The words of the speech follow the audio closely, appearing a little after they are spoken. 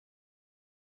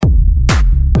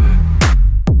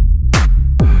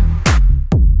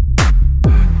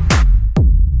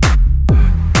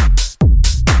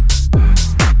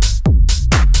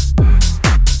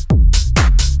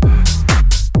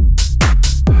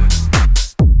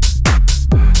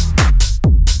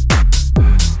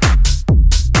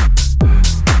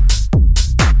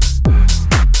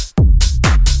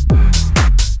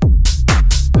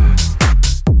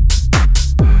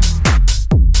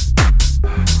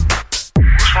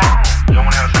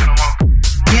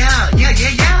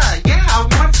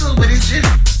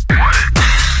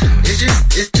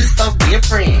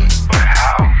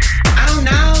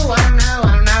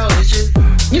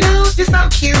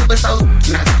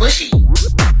pushy.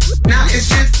 No, it's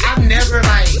just I ain't never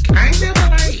like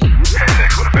had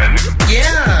sex with a bad nigga.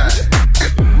 Yeah.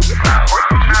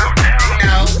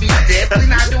 No, he's definitely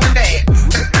not doing that.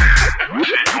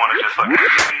 Shit, you wanna just fucking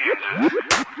see and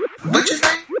just What you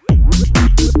say?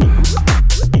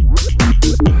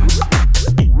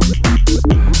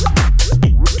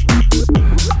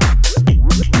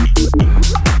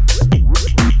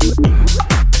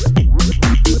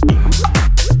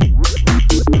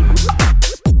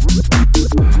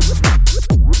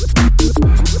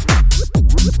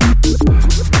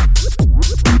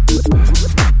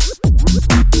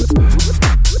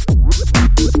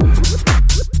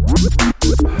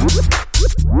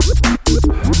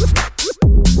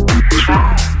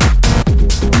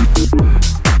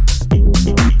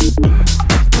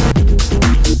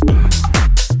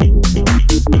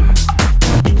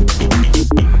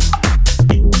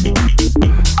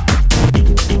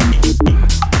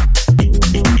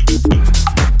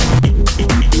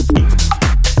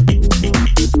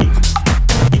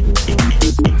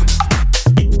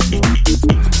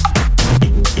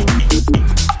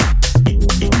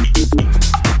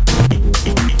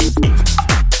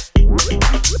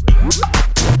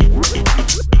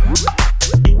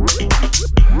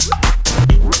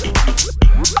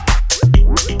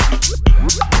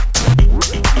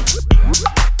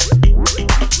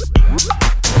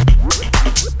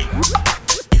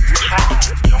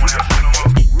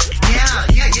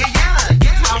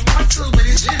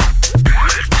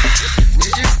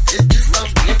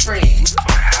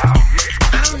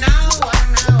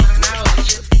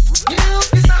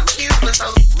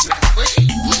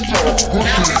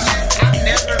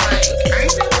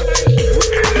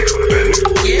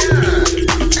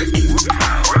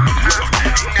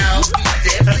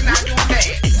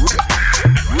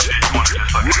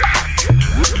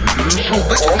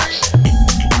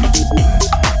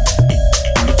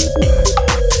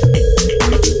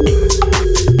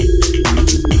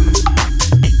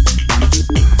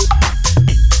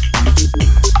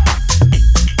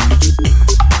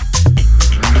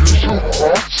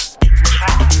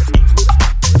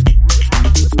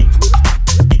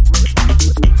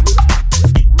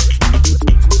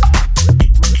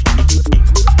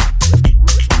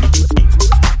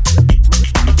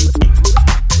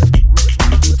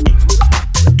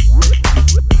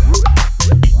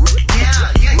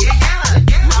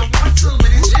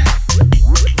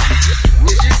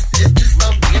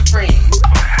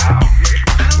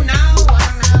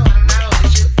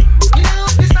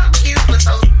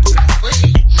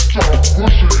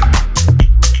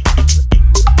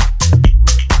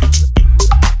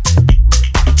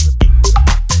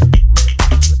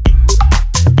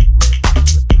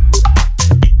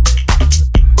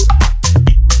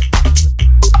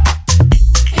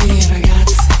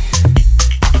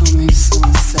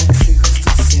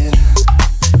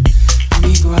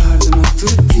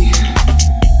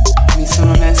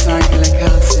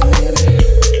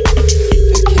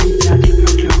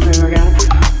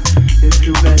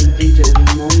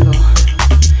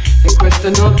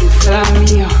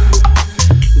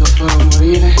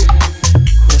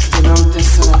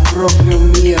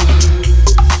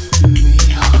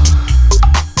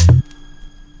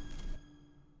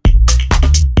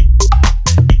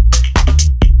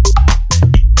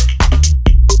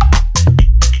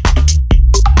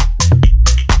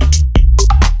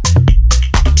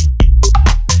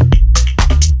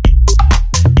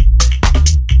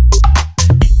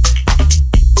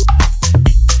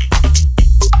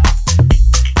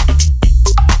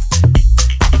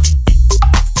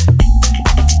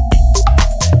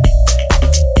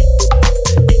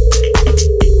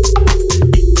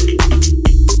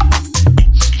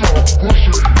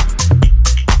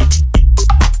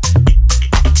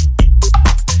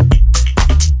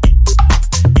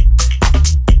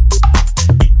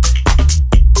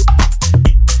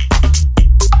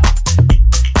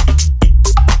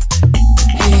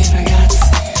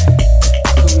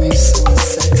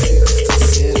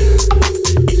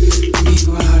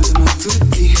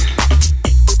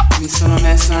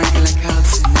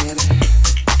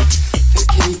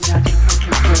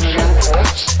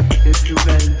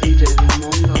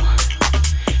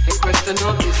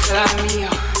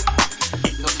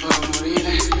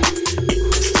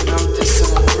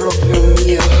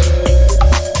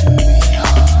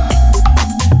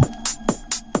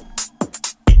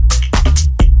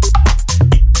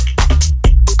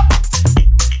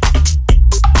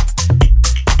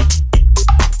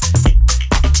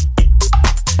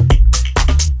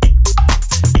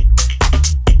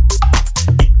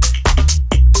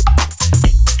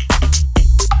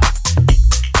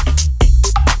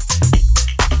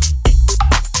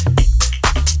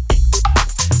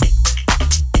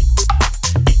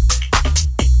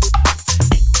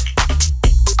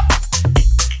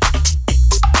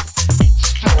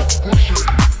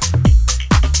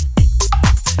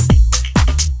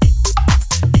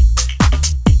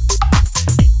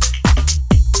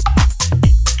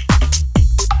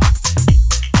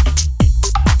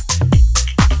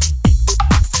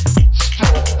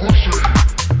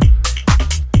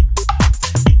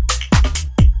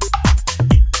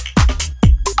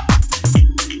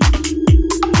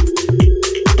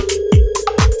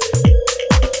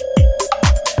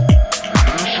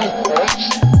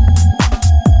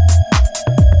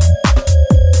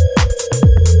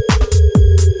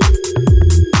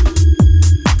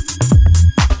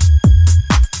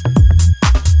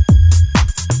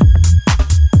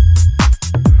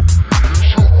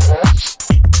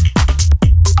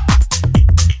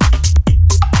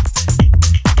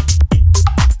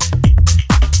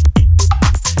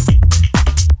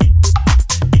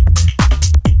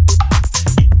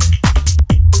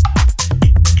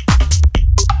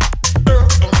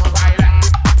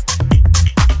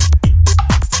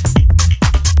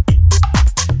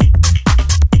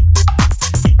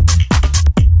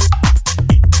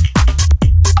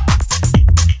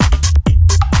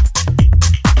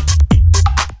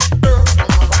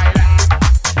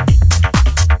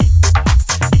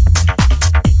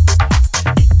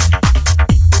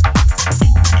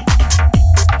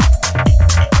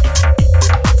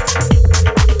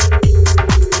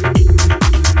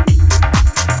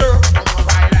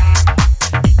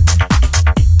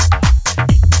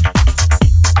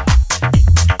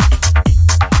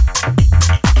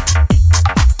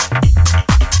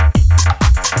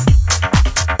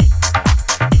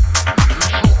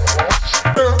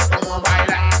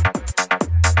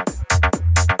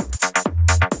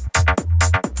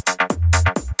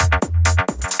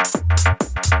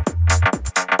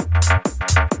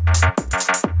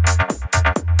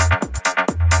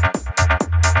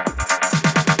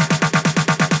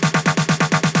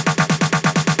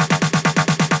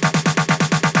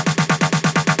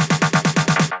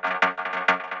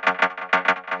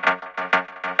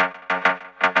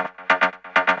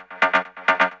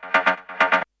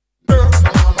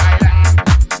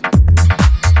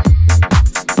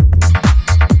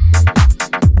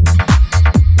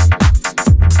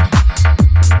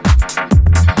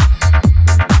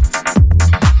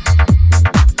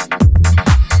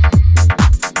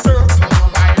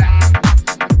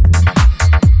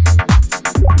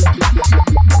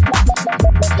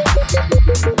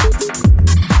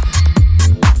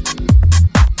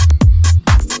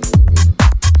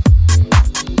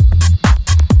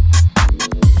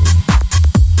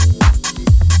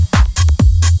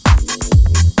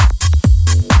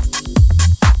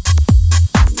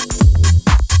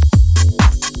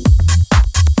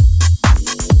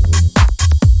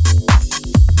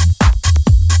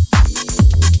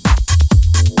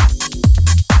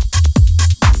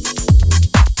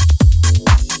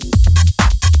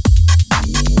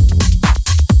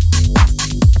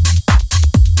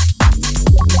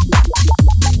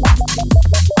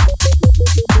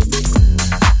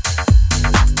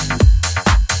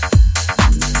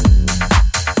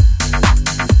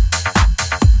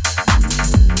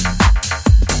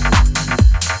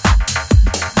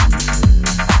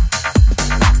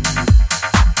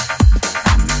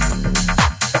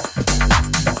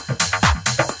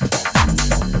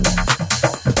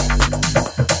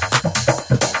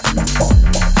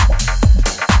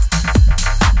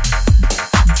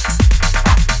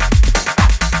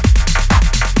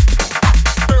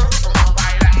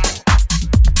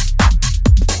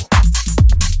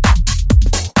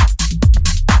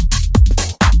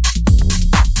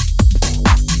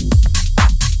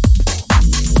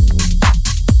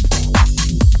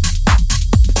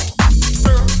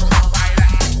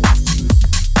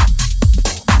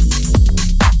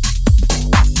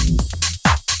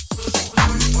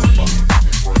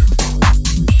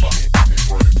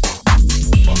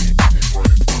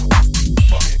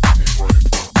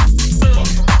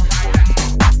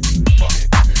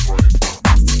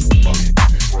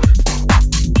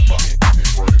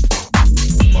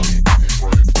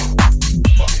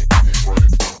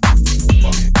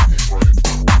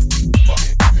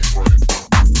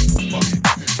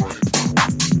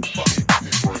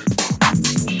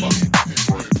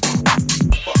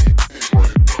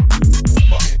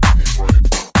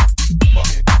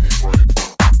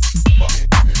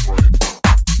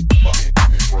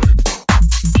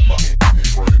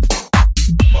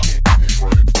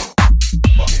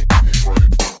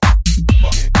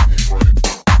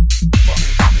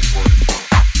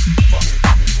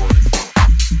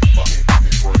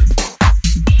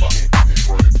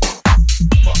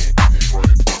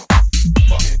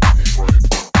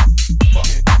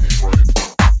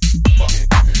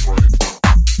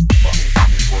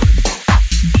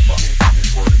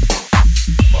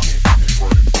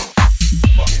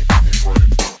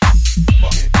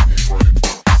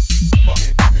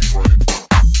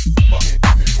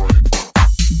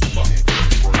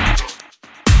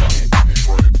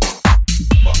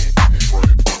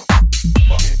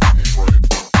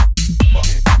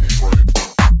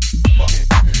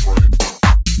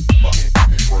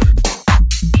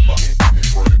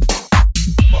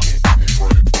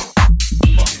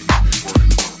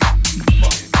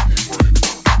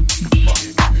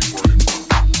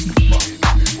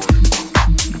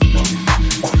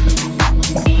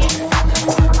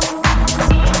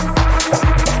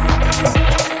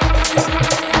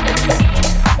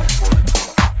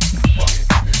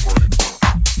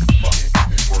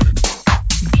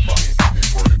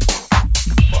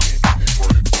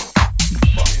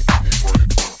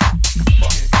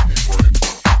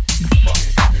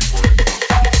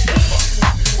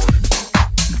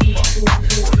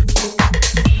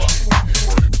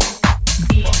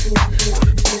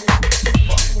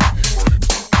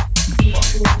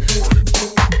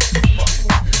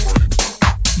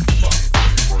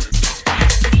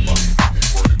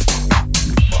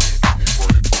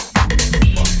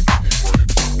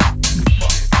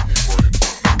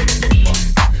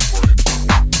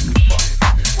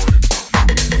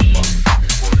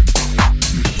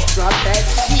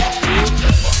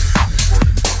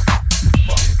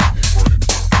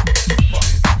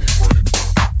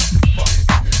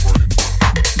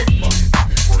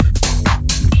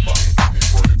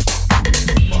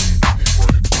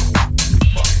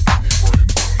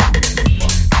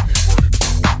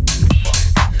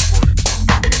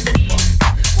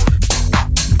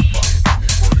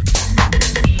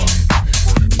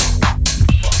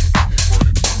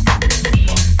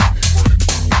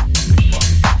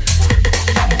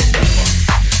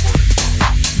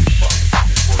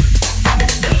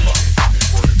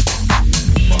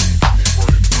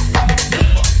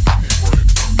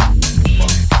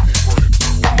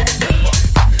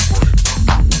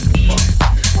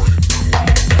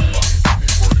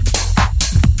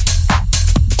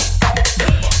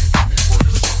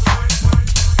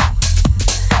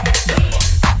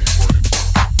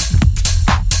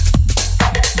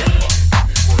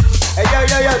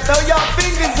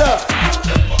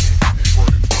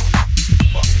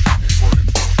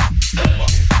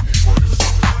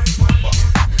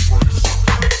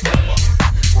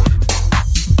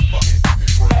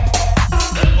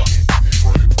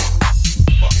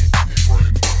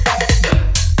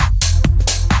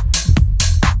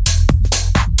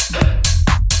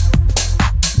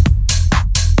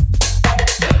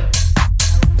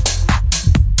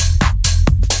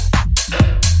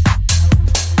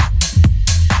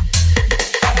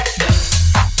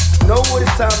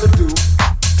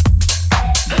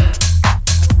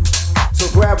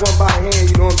 grab one by the hand,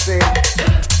 you know what I'm saying?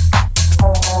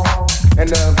 And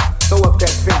throw up that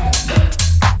finger.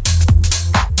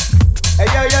 Hey,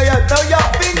 yo, throw your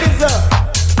fingers up.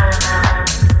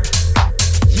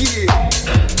 Yeah.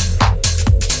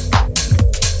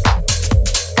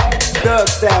 Thug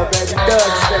style, baby,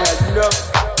 thug style, you know?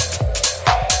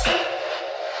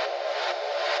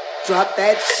 Drop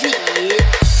that shit.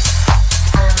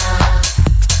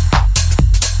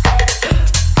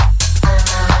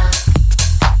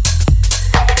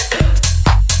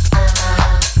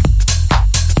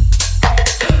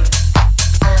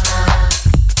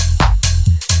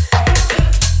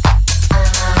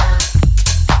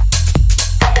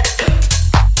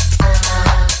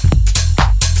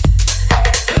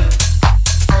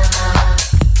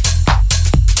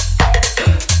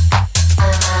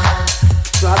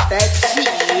 Drop that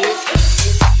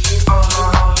shit.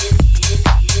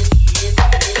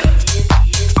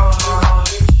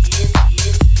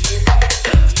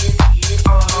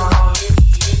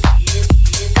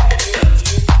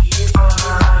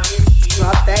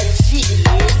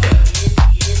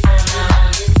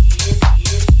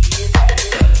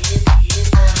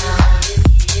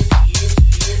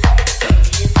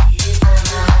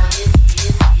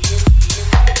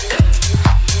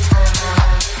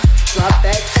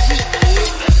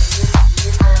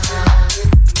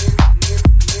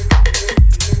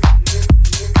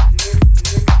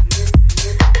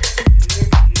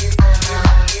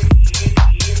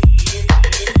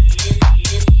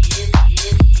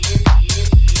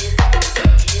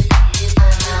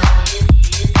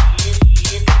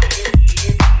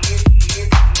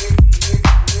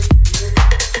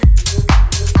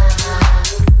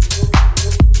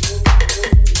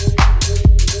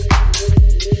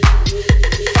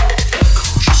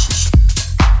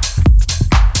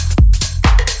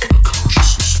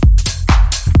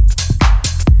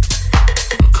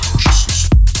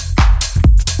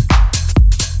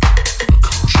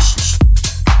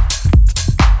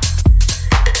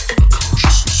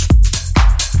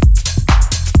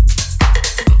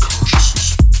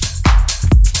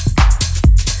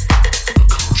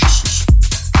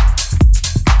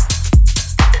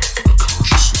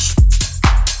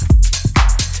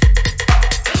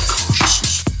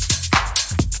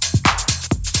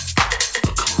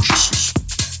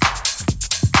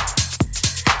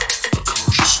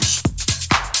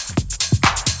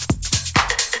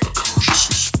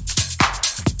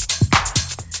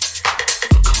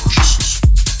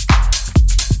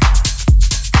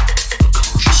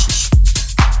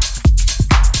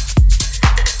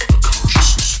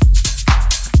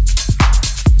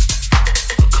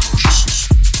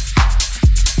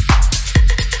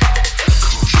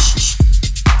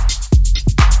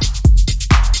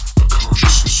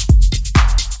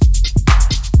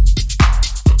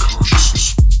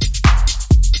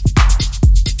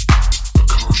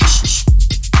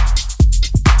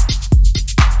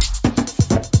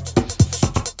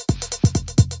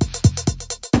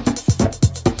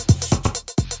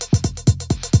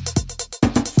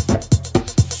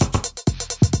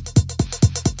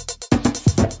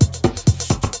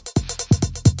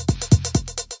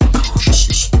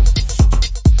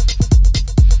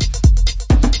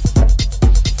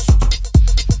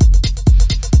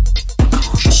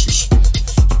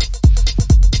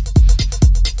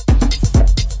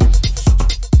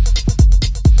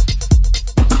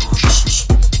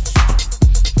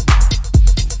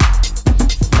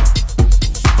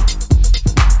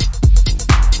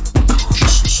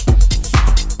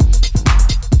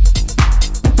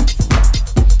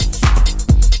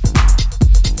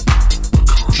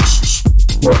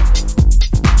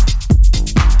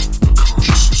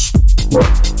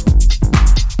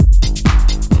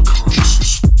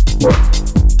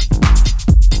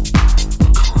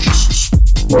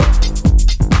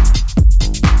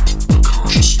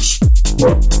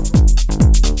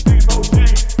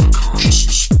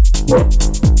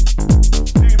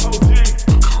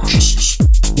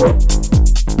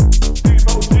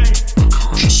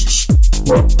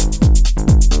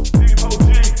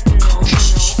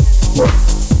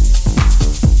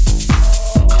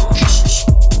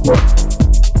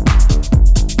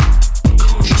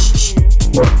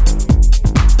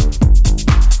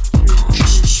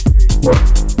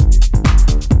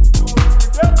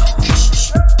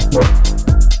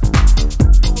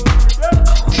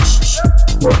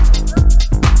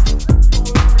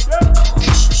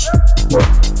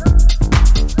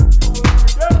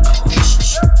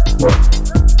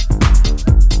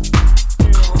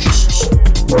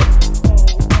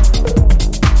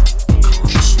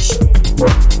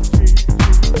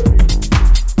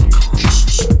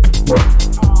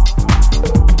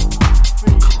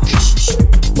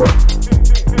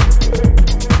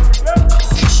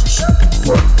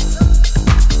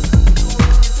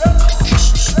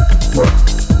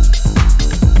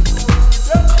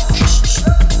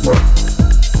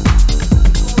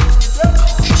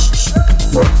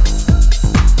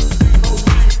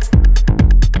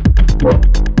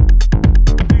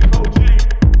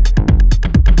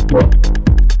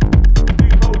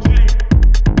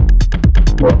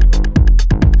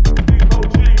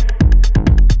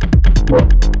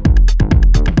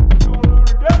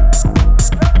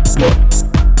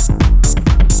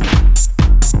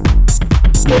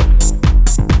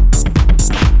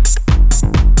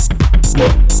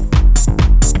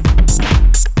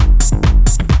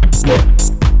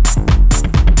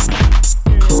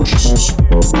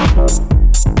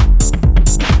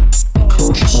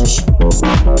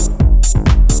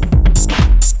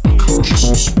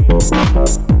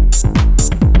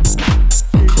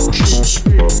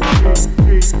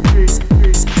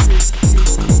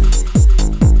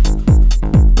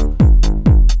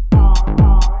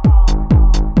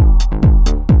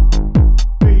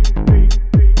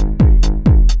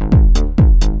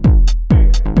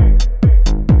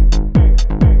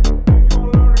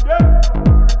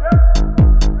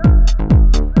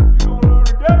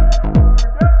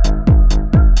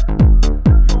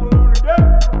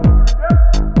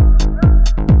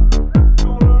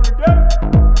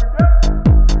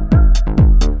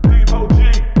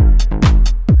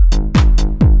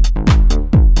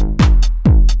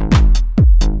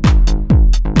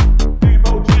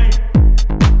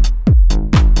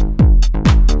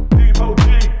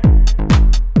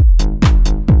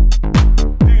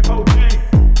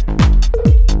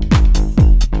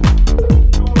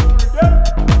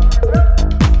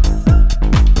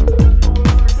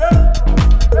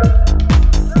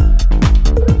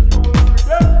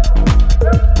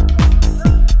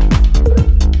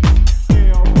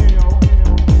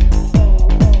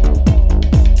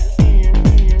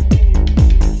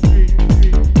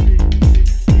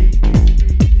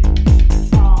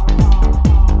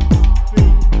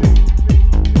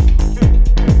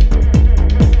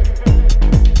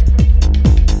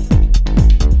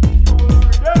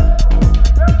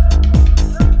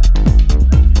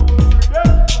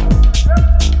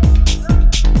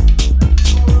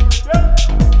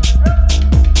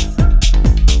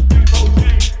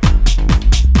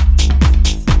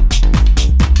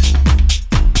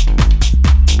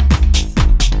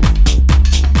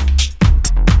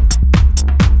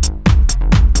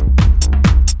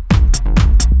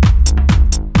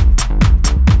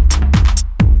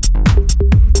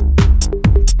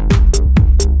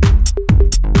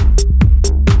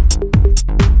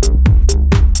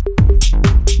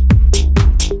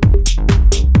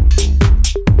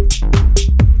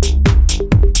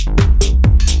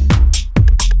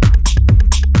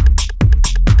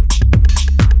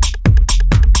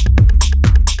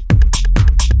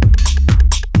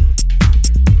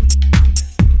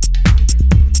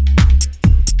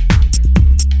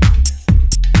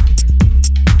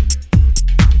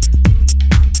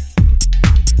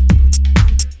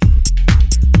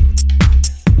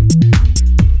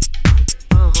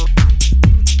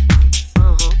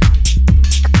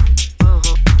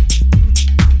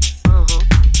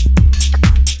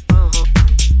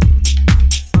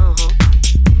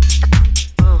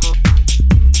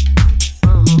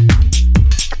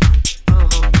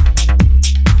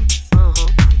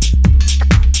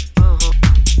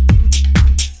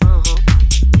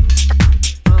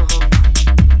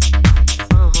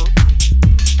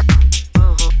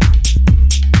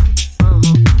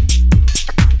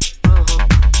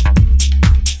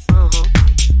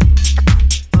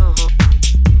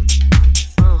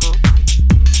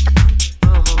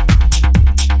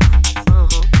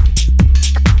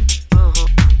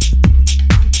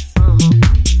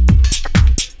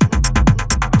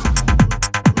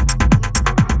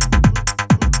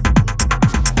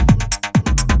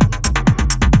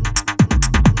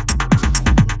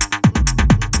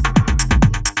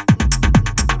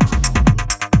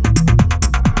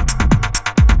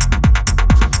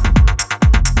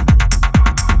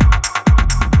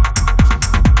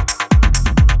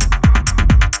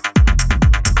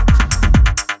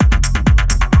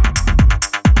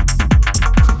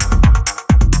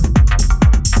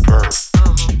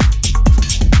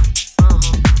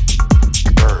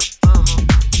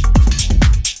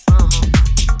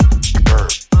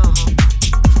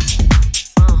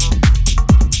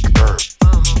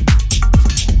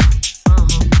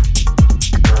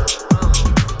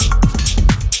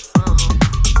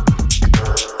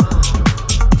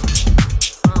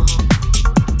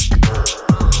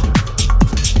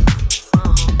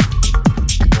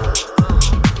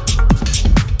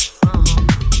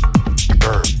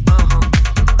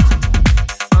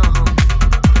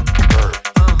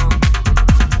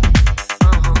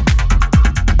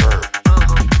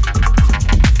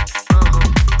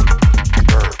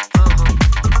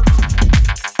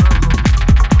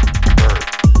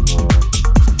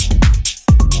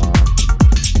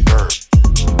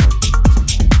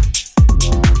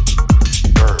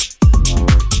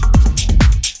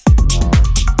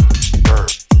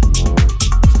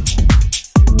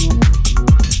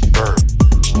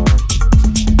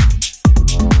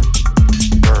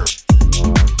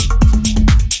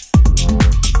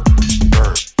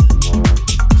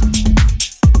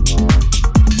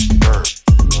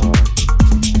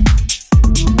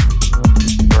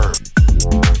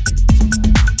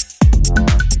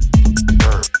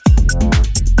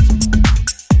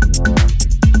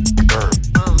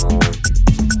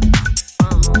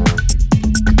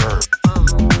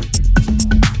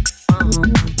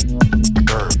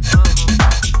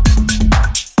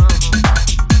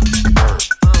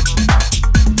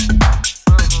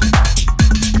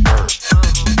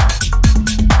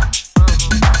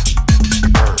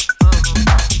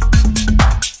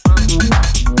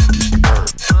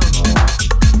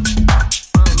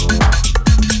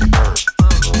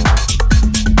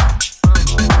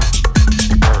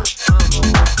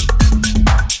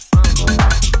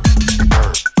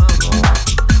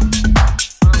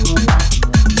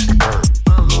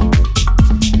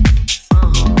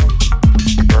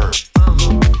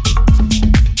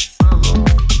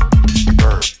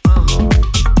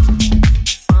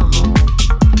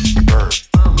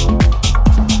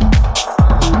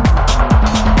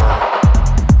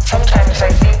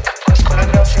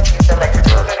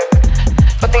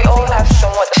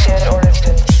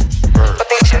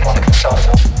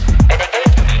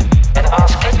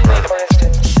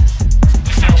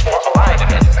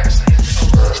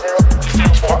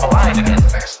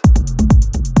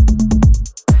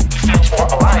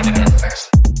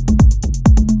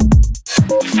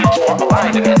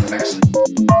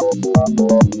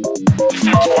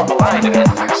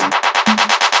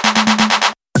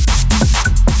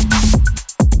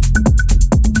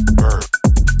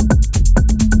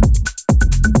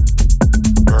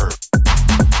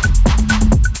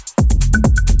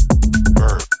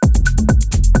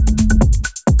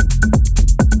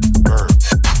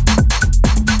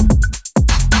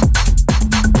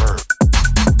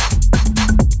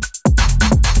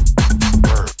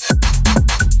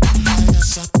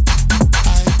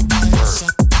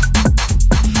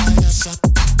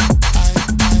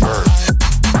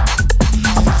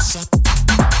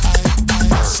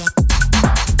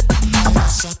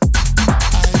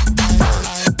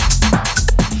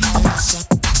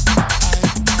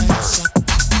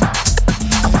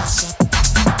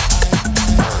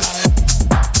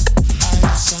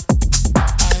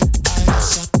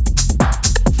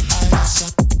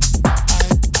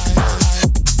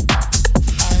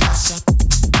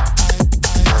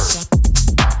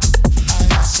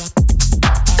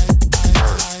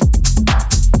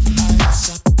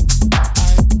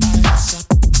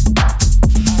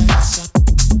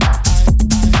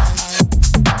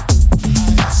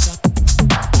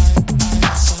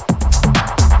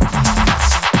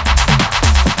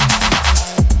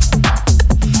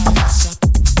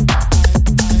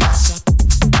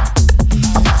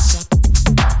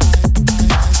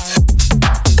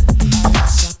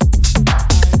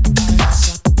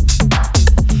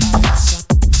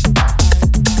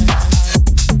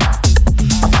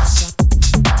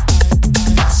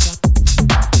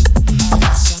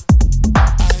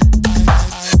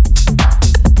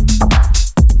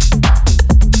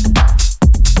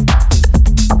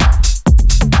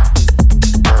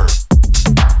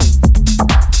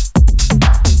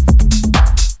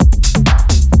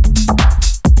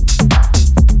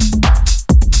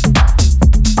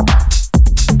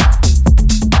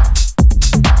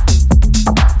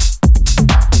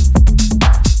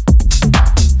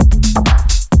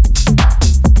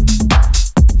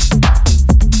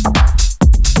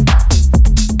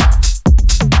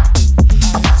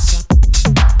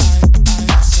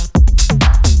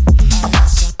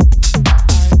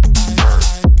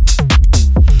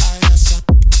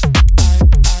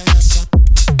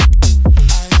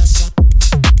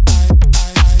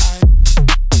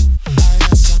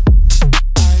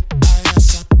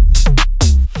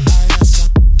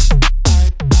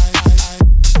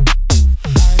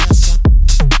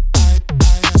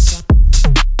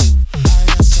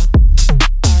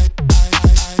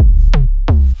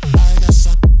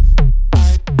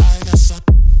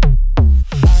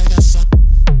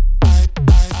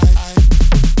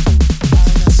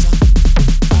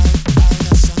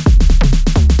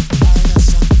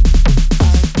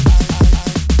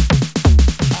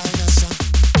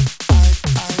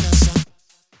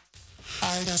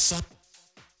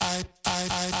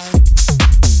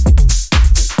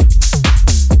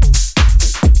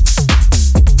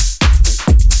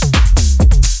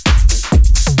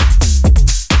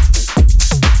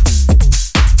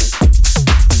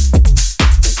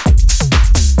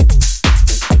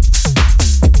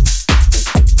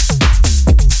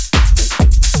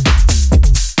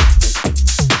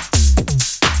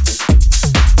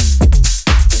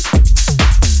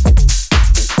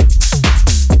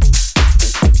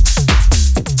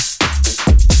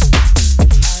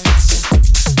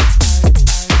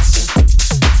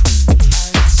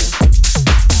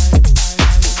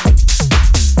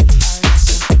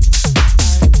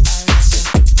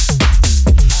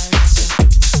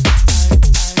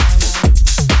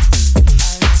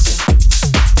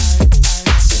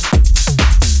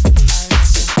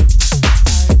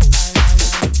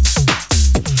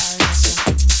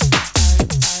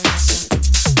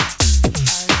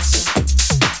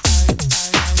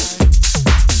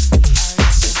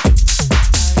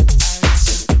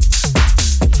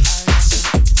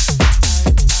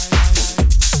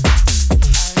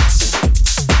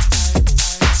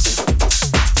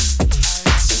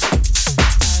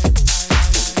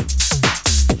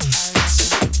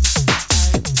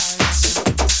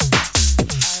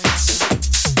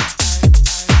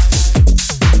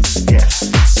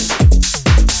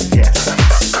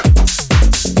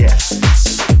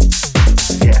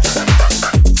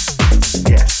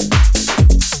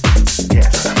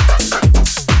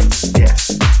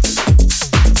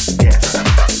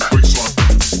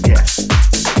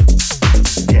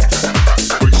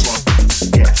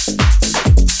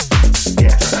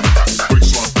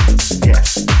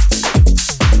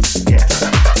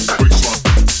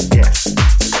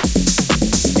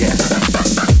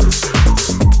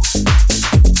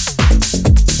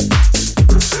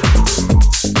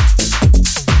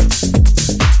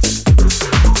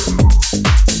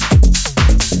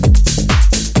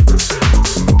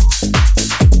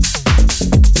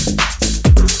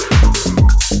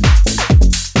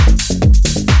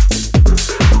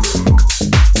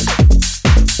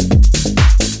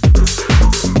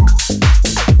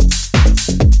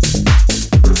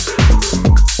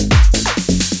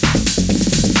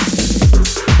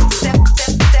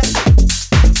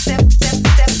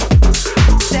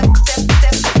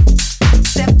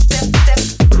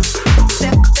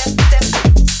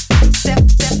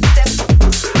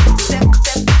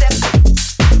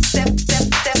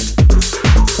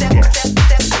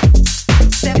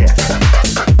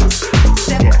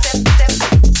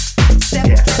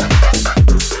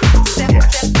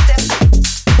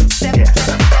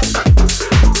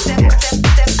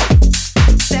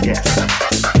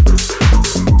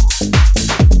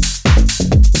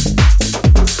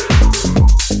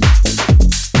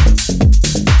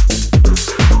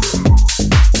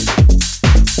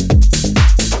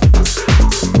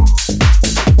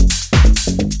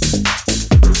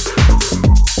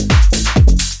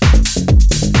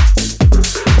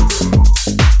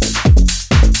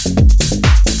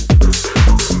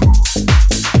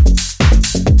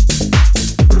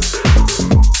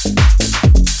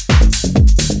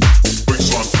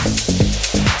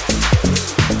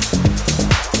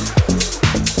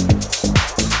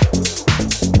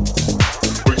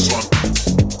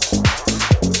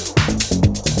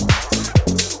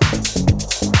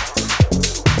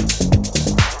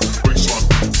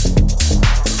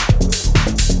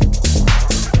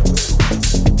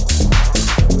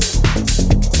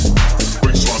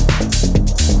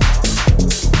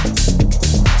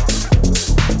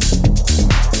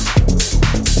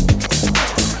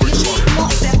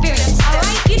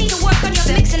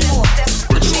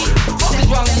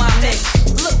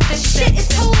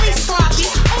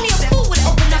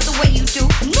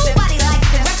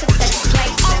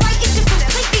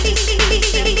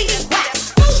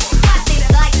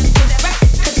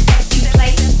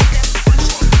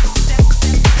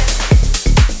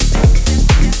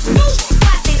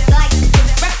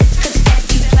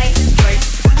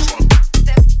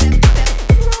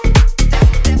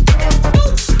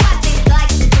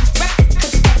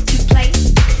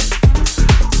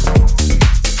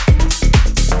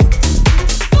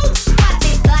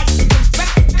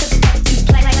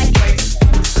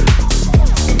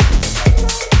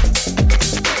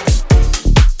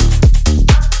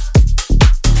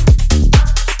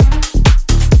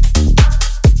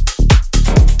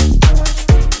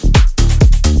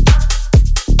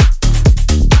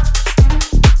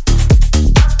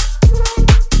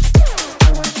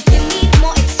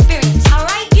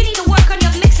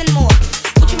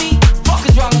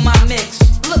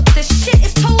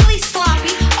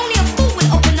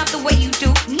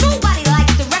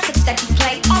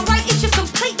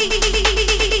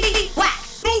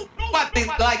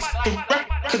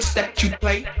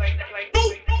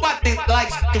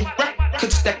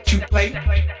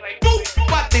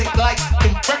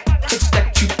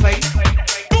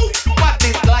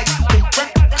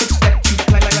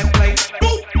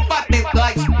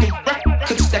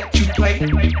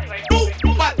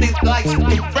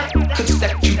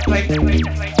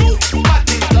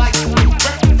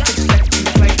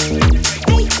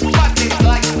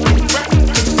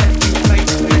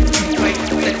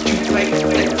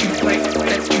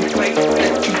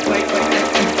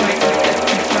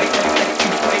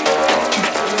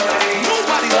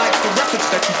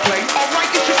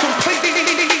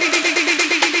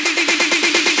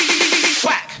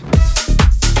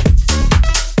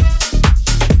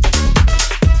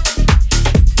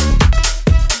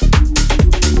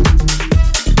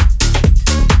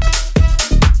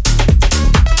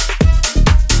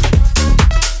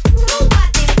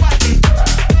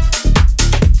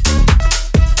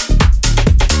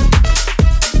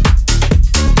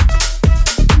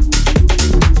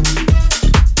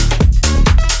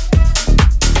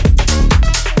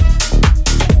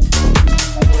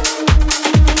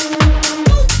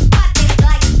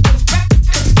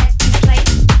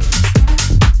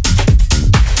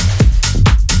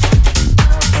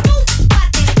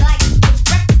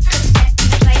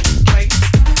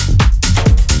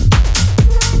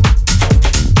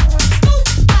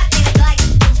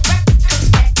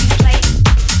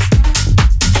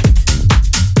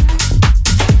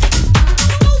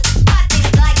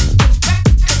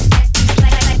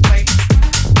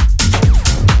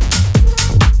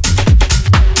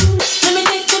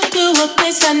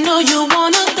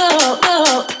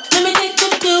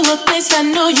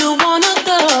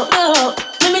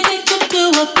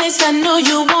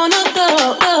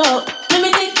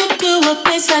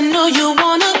 know you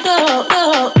wanna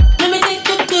go. Let me take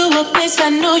you to a place I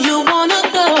know you wanna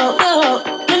go.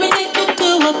 Let me take you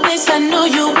to a place I know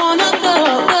you wanna go.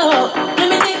 Let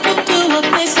me take you to a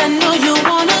place I know you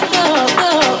wanna go.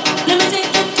 Let me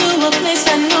take you to a place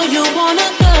I know you wanna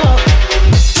go.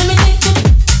 Let me take you.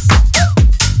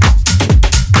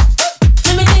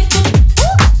 Let me take you.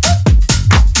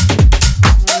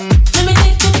 Let me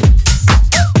take you.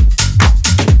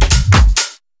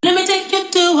 Let me take you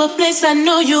to a place I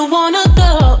know you wanna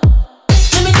go.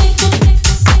 Let me take you. Let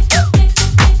me take you.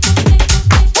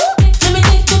 Let me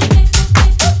take you.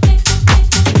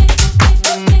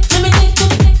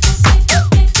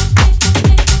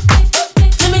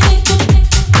 Let me take you.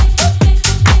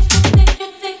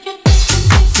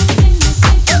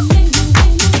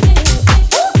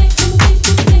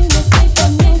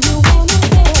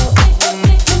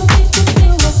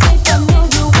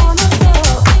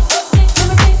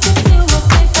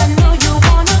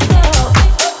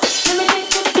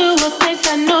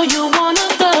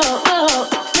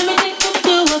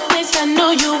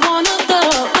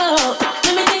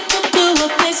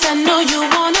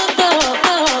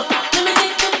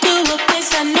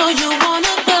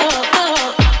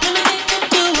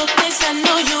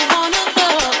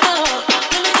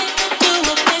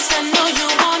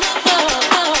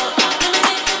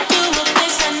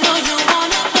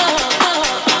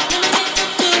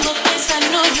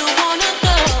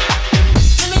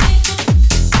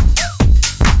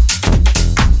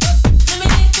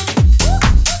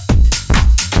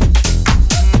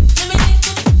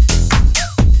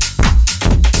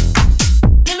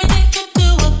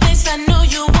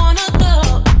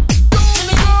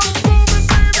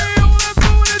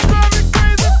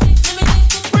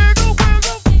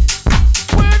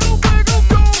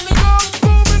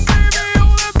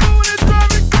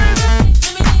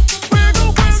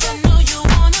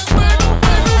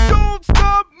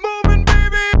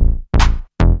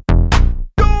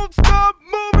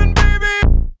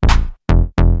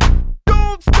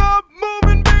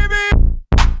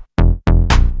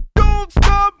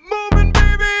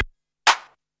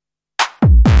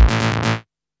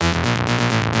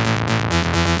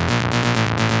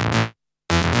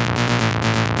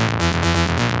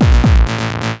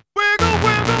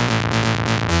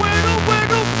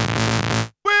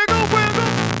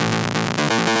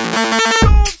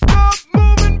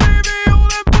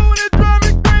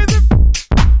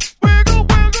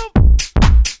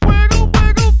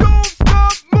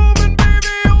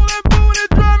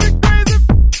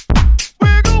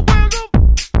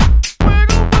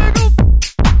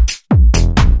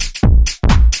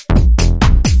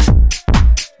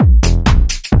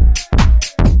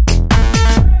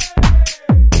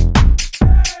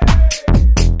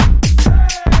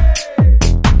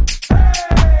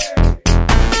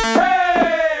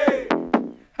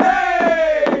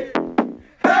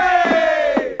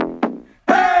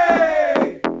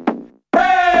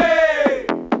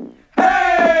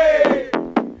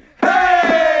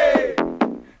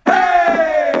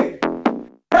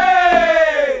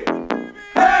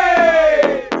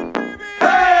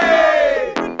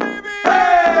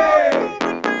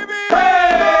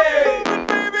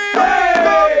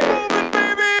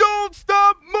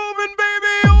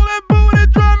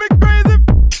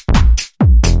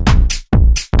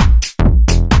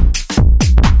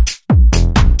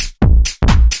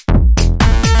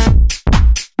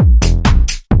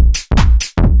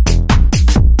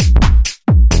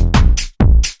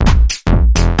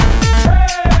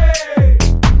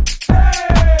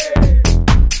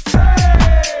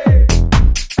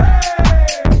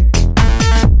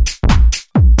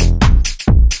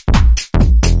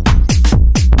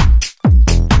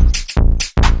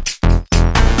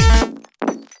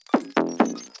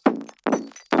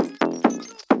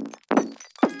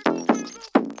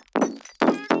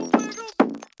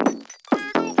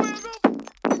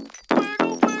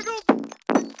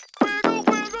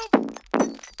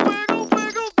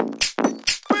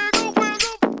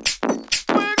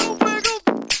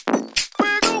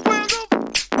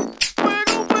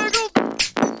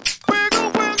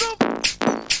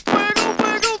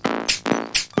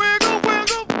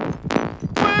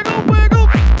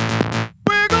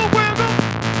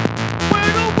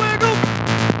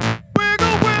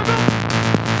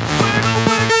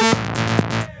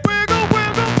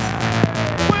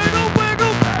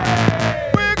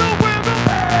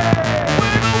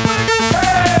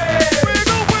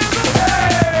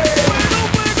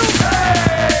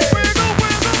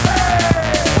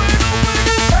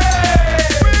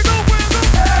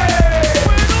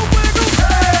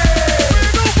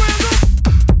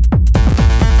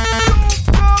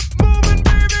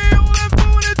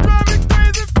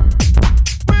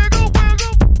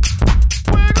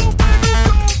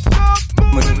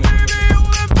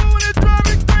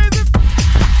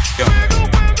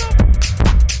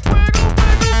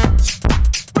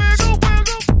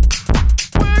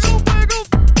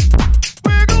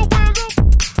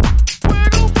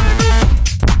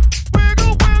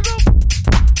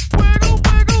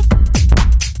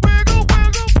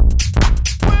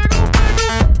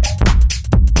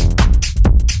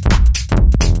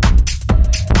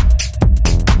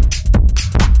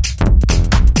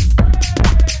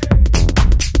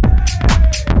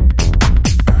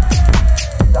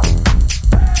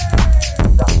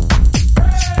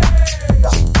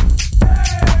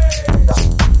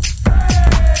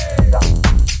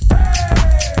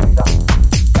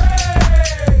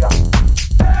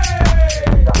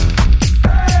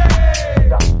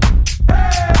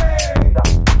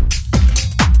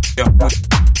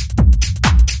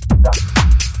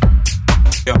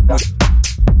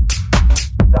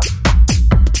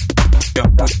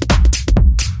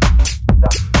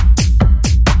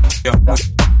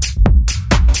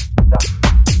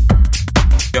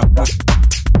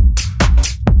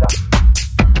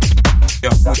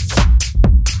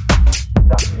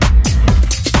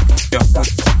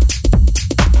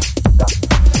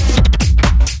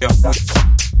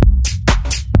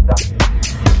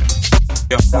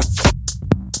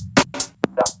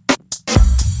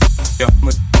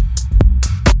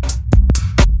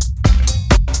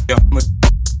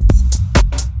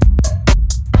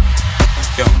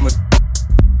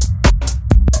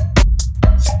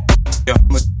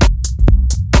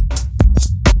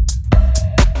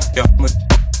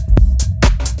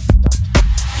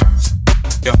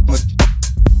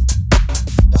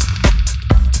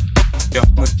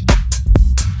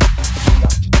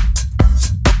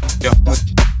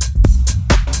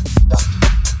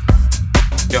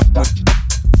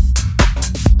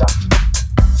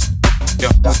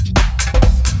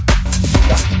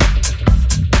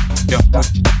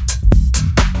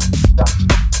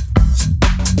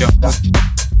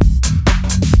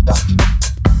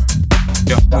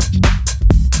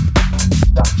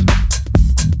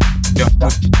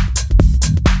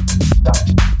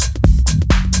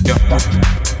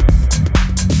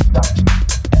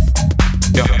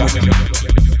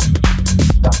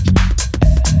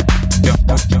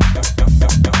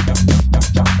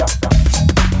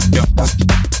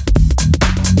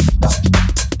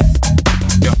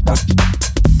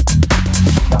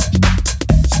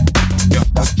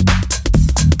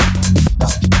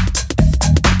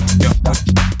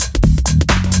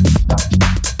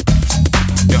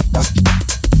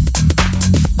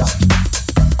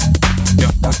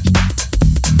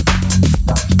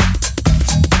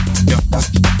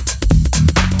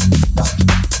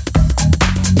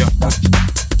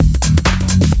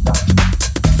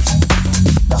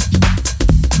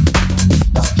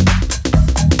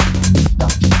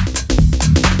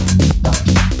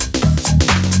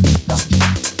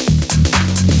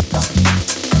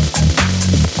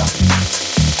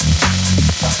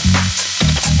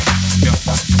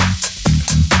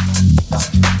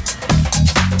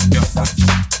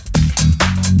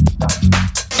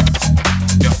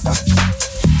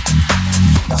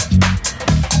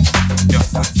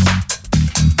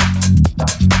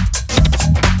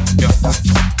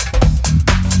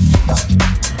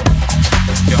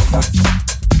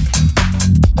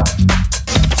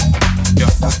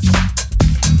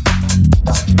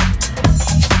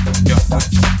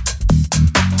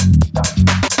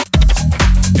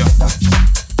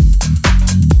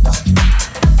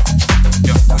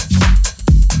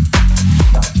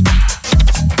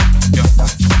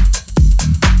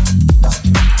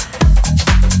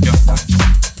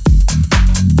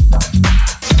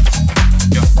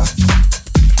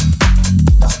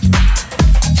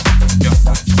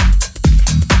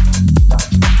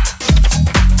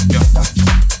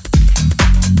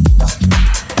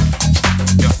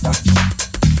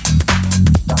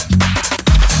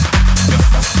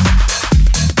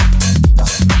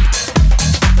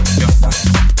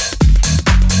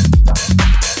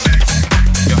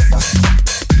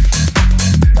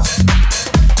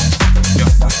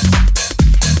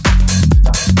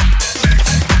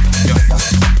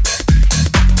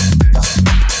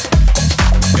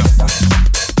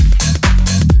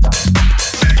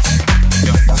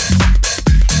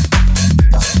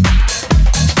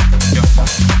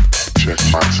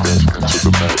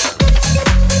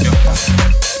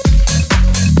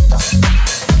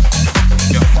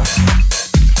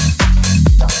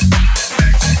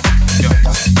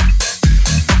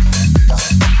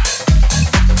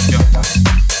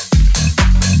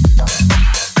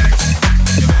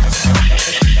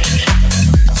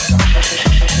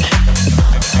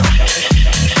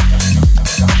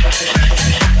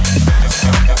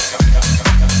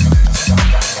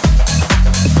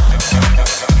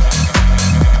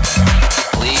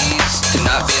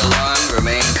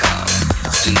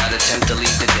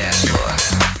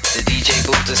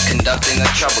 conducting a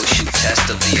troubleshoot test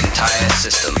of the entire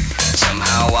system.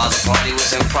 Somehow, while the party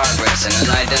was in progress, an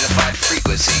unidentified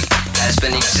frequency has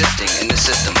been existing in the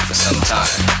system for some time.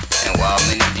 And while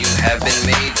many of you have been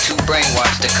made too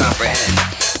brainwashed to comprehend,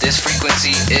 this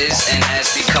frequency is and has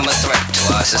become a threat to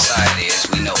our society as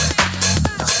we know it.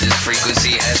 This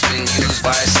frequency has been used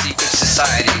by a secret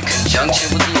society in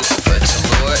conjunction with Lucifer to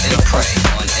lure and prey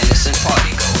on innocent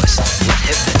partygoers with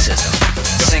hypnotism,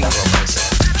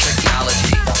 synchronism,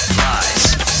 technology,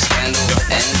 lies, scandal,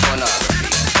 and pornography.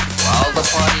 While the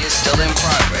party is still in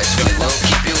progress, we will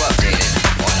keep you up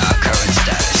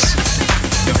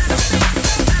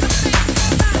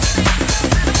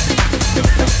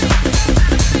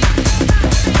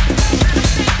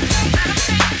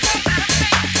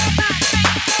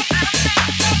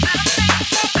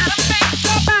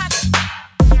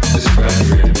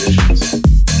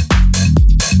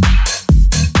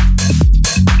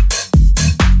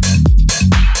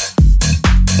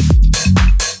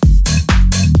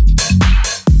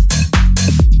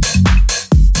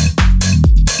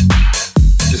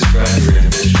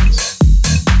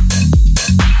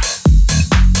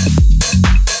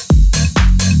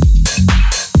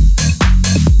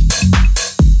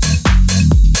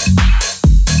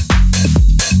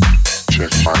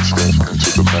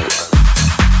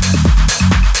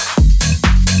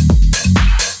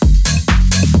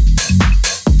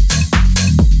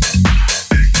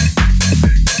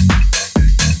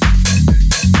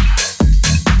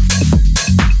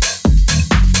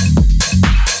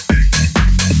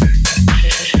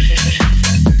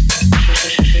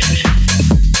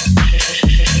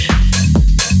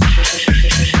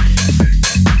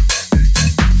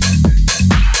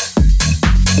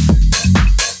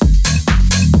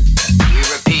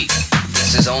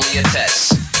only a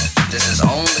test. This is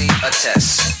only a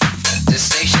test. This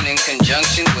station, in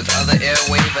conjunction with other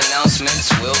airwave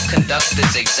announcements, will conduct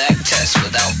this exact test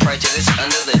without prejudice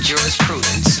under the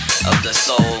jurisprudence of the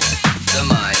soul, the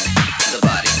mind, the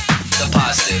body, the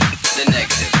positive, the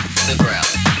negative, the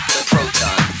ground, the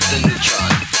proton, the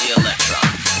neutron, the electron,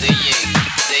 the yin,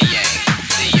 the yang,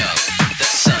 the young, the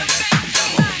sun, the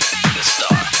moon, the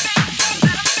star.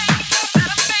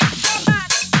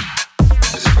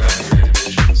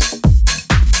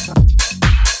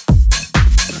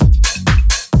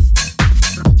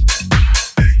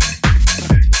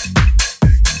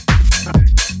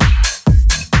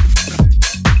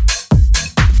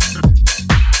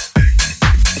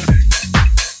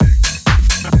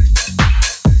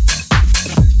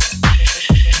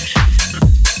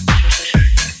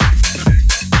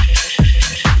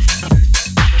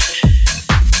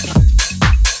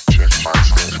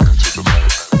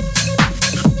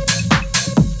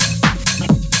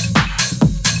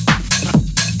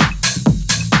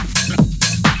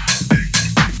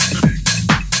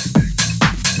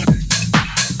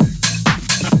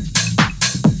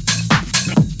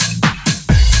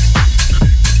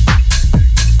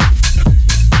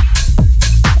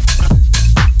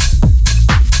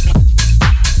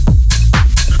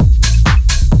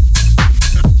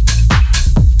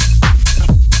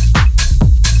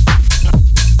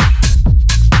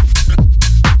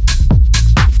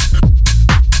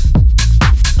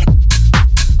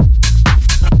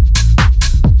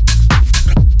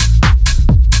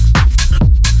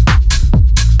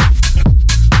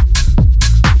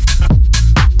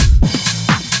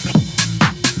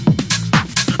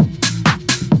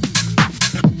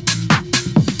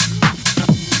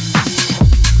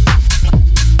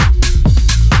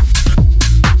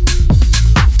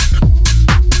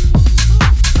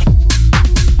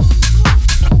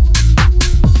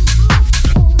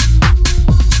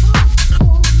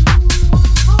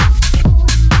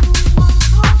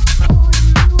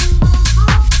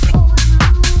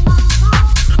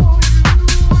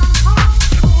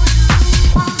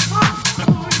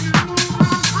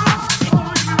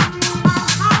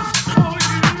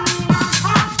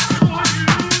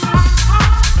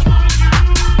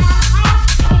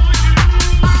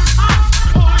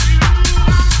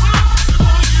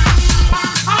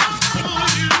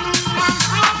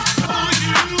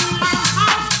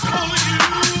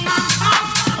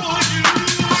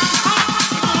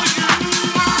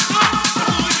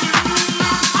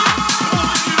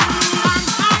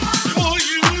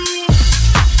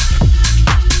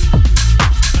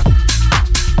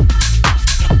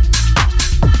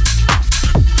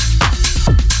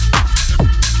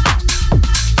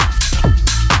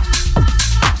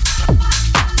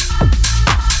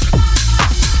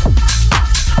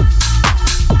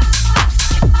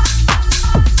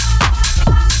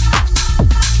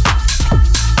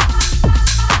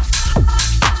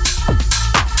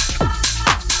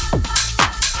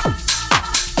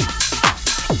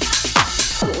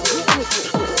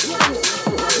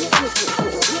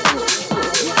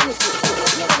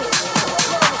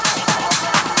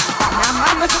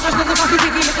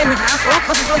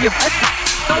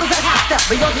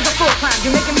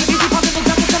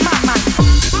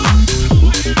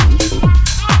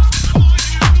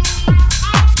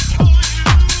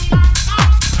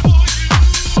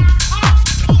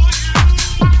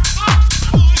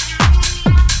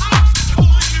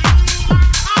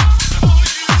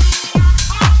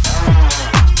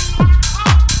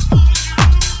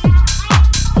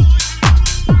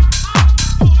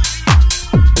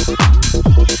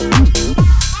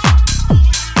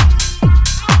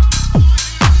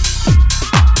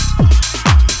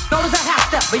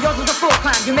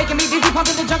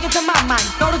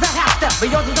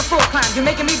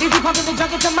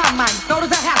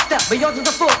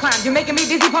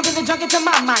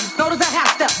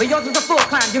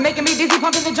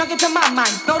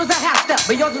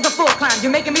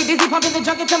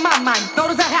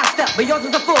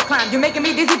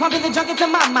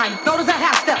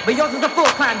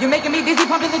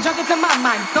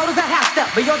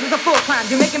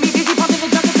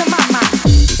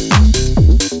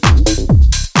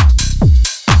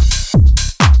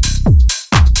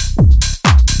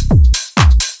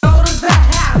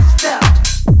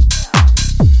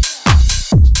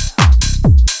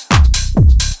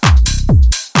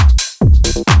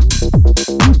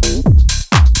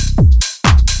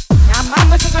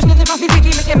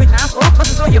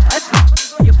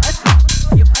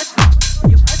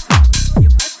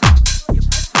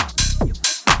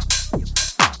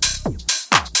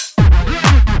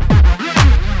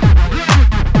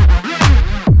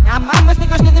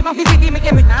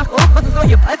 Make on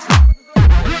your butt.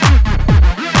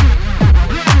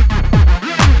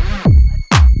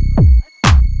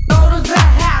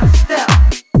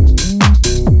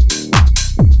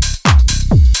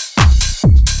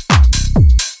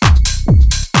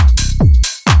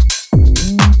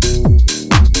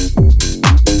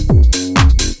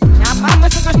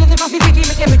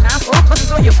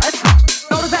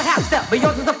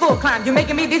 You're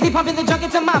making me dizzy, pumping the junk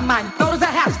into my mind. Notice a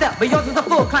half step, but yours is a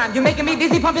full climb. You're making me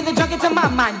dizzy, pumping the junk into my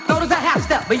mind. Notice a half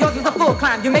step, but yours is a full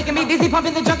climb. You're making me dizzy,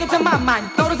 pumping the junk into my mind.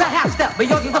 Notice a half step, but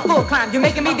yours is a full climb. You're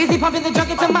making me dizzy, pumping the junk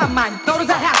into my mind. Notice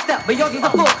a half step, but yours is a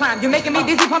full climb. You're making me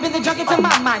dizzy, pumping the junk into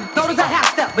my mind. Notice a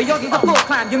half step, but yours is a full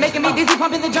climb. You're making me dizzy,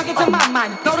 pumping the junk into my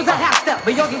mind. Notice a half step,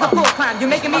 but yours is a full climb. You're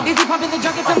making me dizzy, pumping the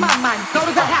junk into my mind.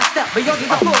 Notice a half step, but yours is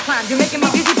a full climb. You're making me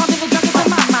dizzy, pumping the junk into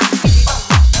my mind.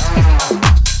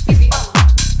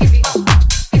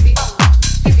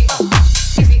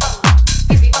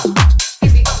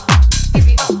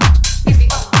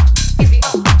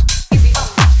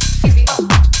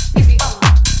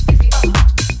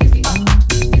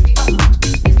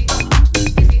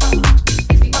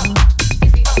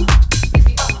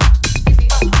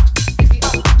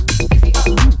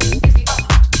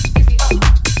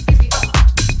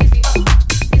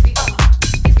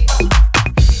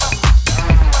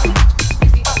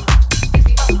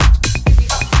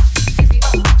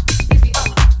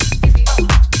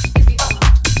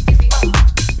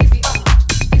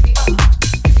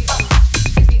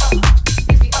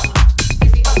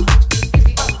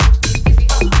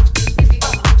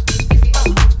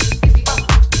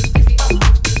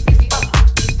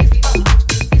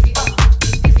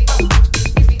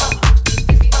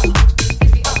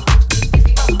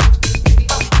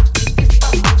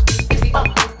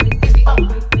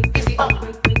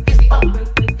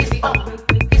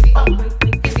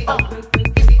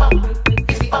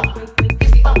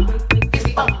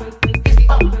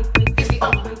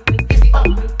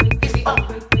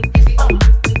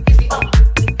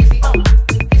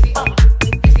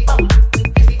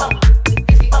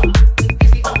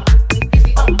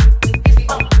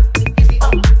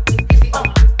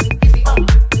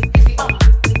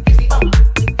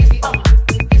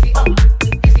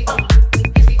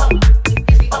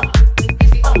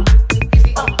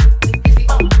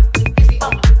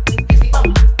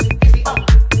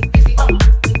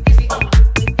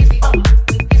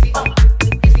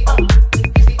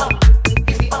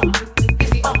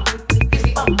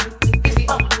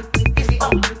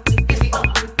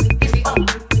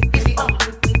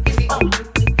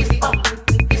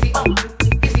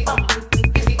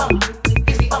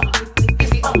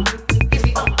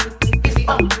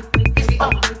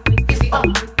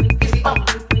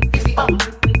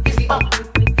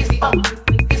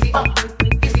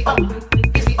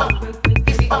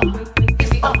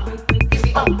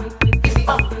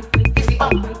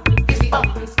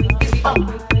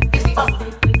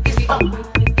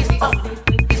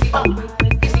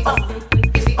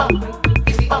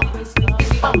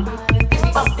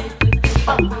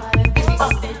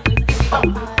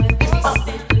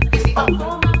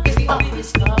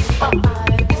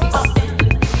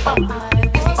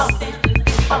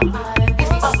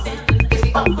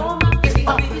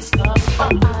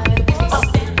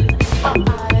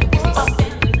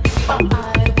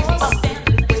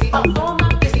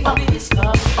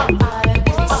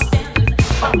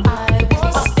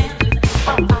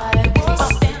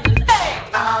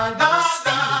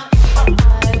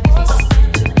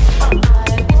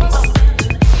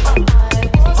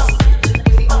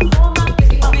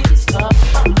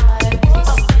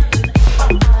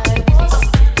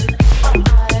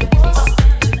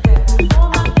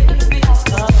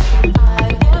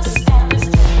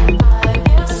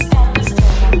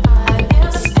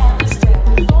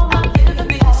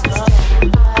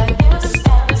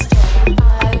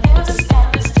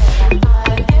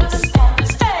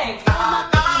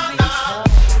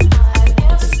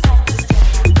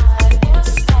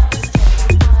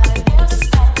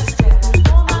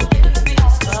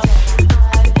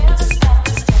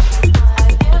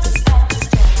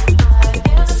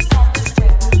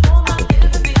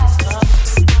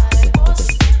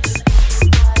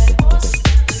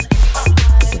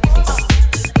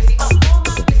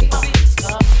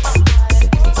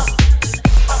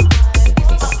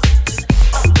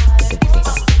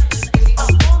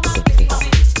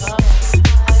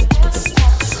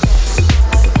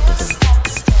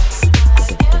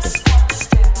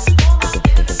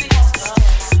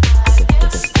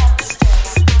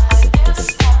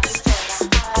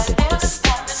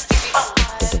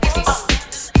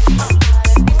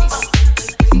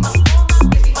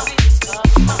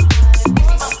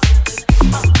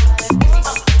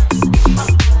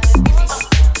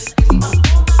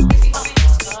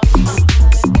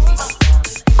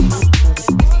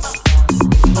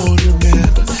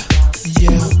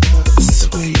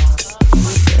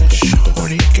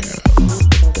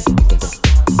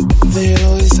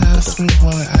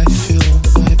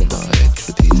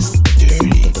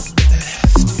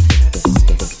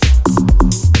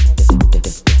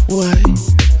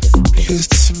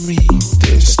 me,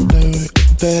 there's no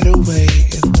better way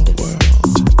in the world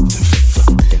to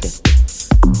fuck.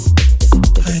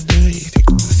 I know you think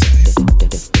the same.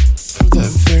 From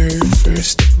that very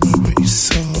first moment you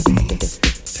saw me,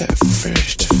 that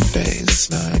first phase,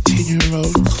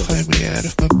 19-year-old climbing out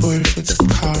of my boyfriend's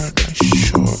car in my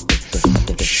short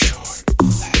black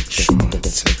shorts and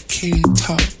bikini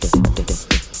top,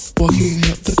 walking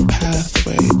up the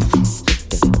pathway.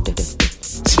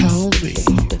 Tell me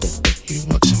you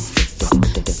want to fuck my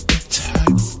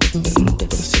tight little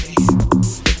pussy.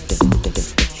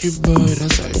 You moan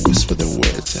as I whisper the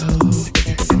words out in your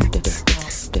neck.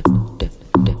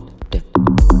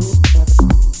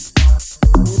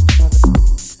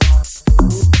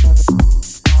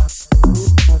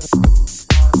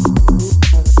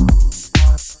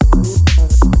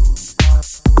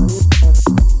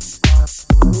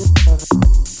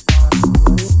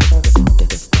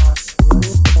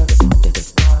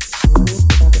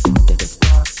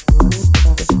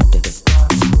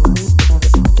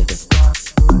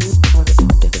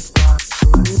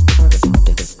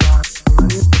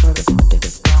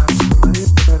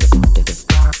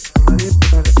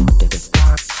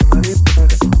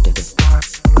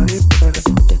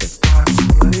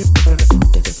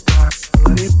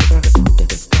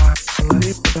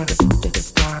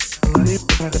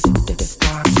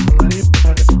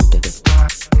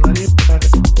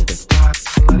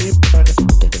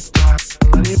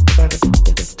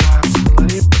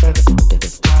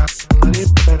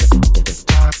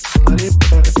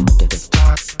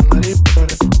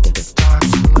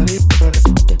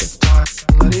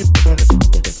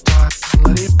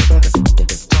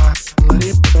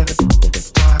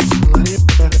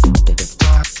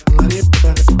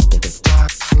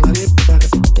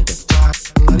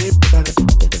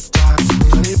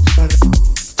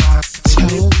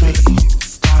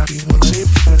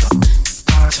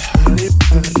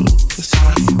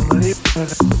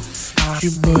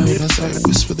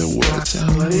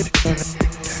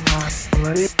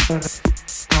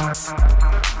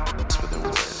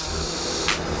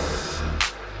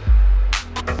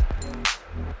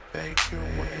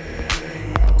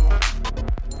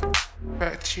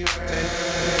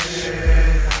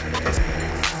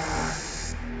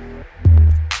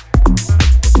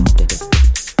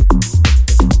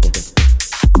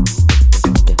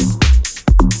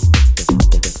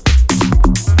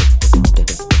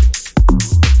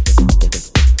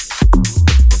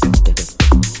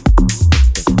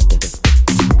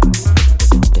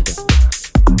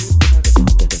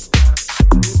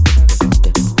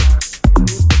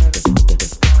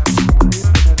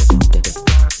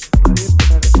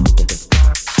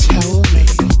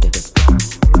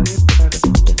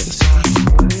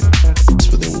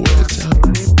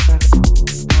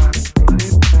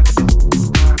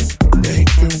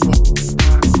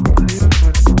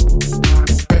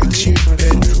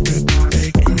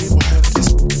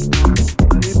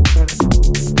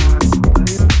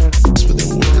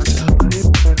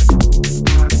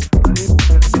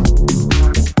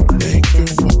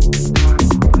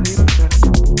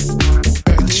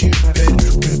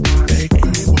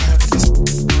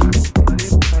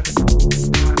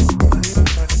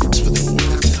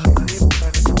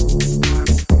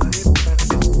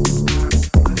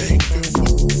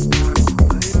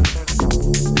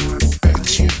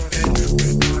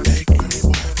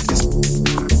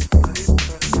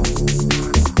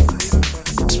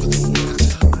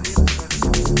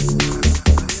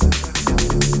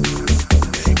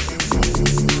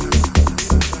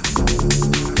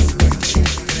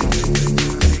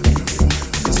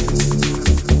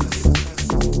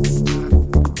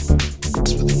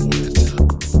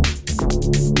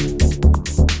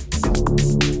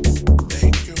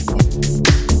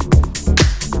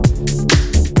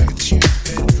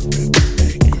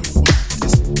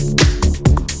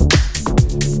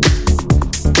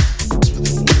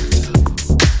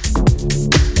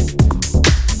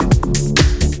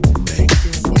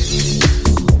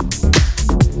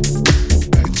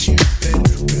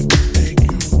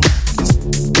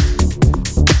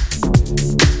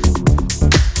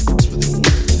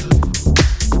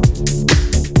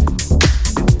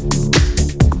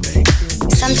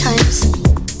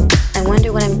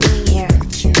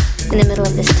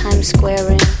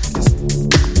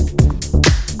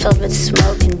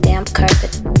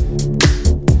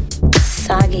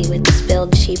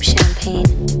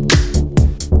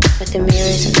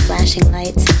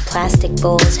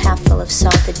 Bowls half full of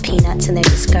salted peanuts and their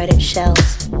discarded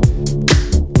shells.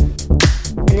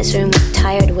 In this room with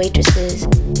tired waitresses,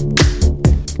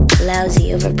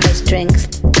 lousy overpriced drinks.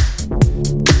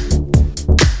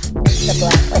 The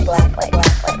black light.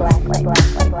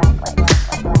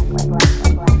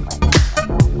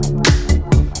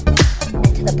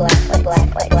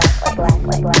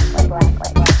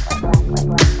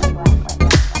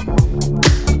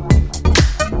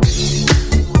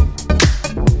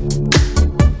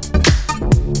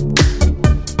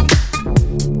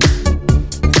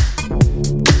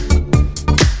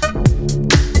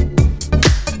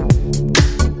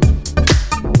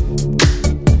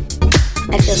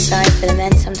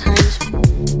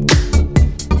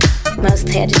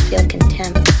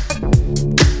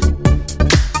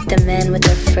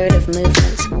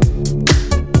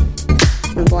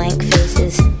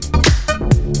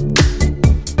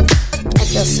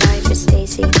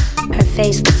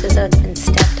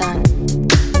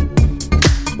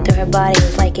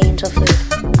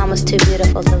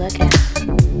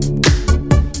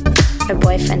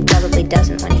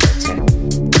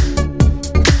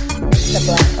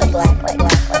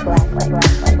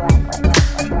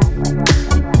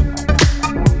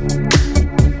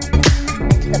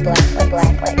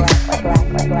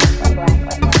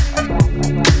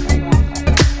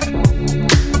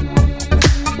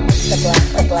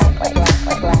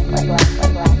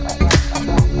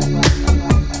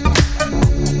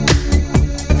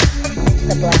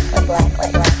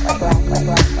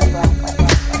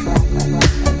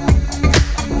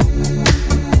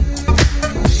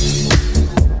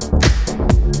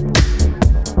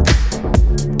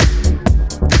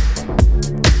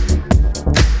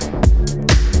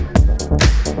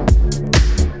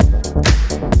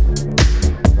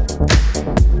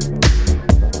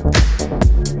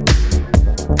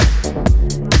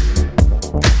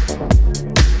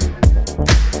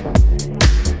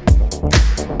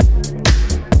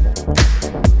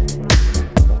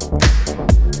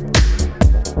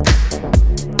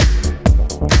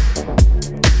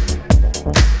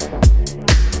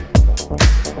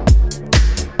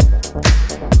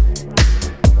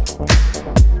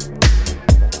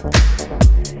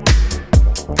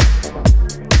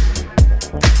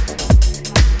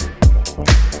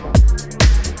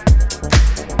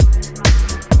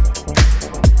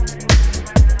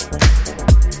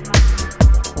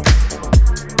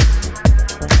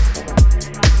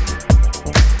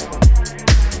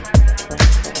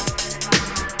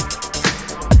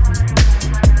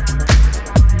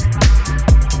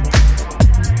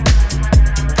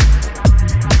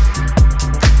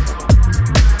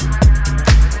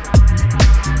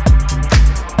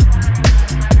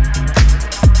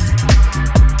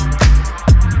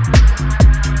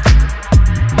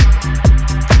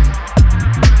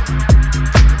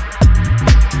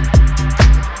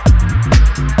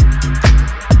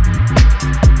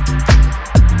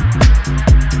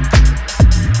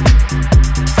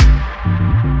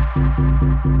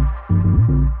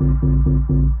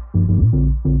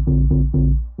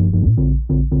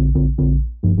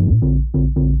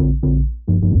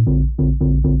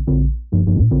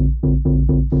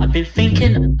 I've been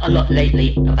thinking a lot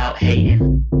lately about hating.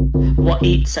 What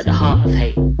eats at the heart of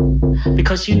hate?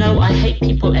 Because you know I hate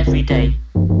people every day.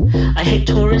 I hate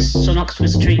tourists on Oxford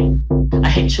Street. I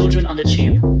hate children on the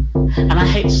tube. And I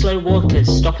hate slow walkers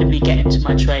stopping me getting to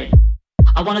my train.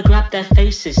 I want to grab their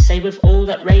faces, say with all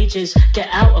that rages, get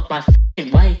out of my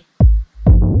f***ing way.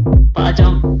 But I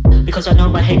don't, because I know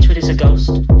my hatred is a ghost.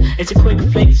 It's a quick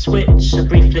flick switch, a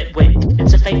brief lit wick.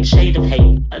 It's a faint shade of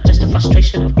hate, just a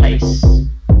frustration of place.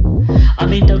 I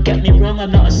mean, don't get me wrong,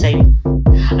 I'm not a saint.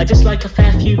 I dislike a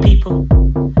fair few people,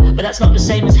 but that's not the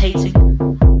same as hating.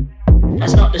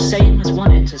 That's not the same as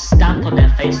wanting to stamp on their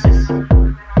faces.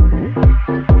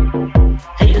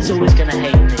 Haters always gonna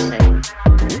hate, they say.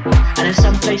 And in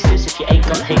some places, if you ain't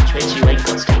got hatred, you ain't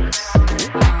got status.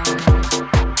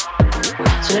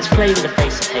 So let's play with the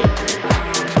face of hate.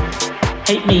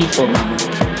 Hate me for a moment.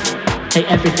 Hate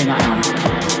everything I am.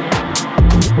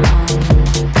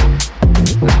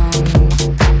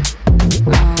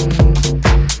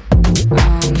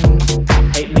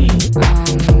 Hate me.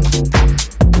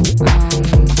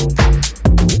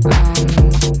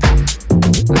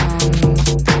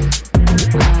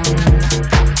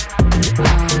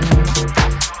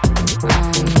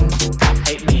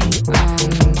 Hate me.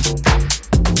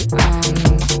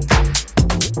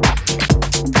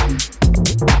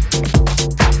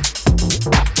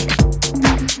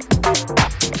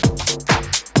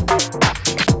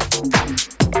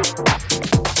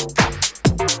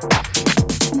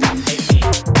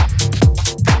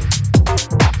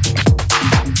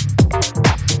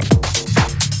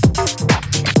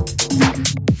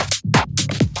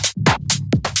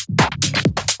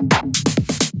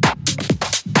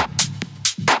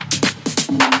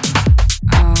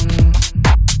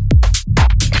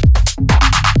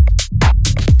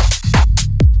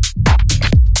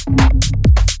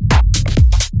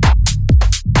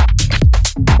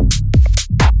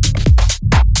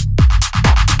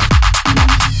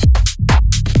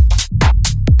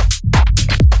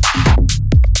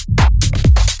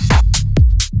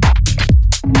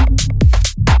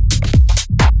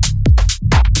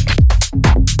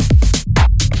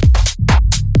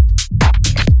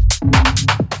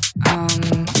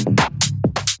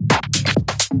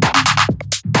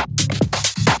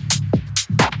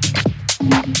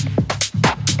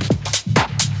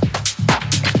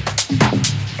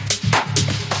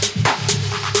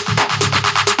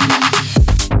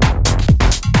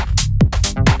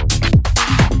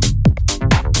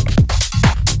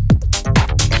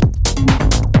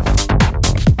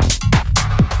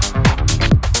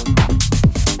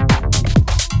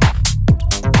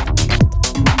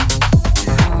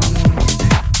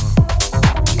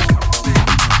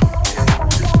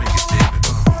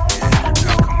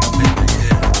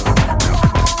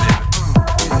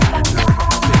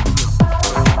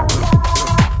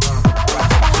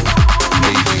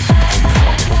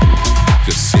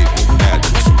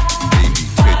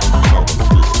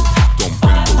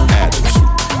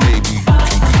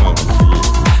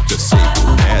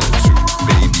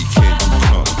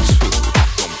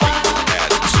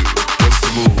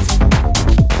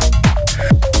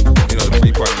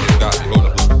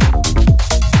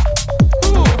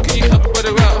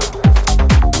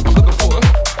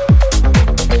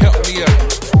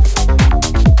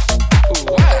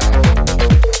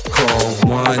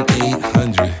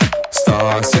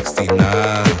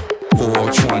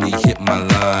 my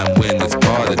line when it's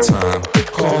party time.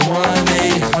 Call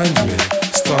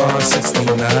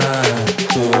 1-800-69.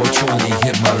 420,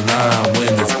 hit my line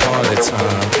when it's party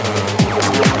time.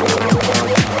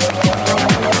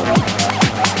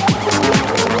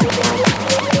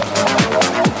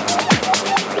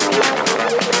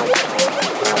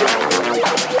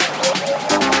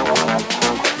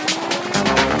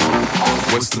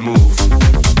 What's the move?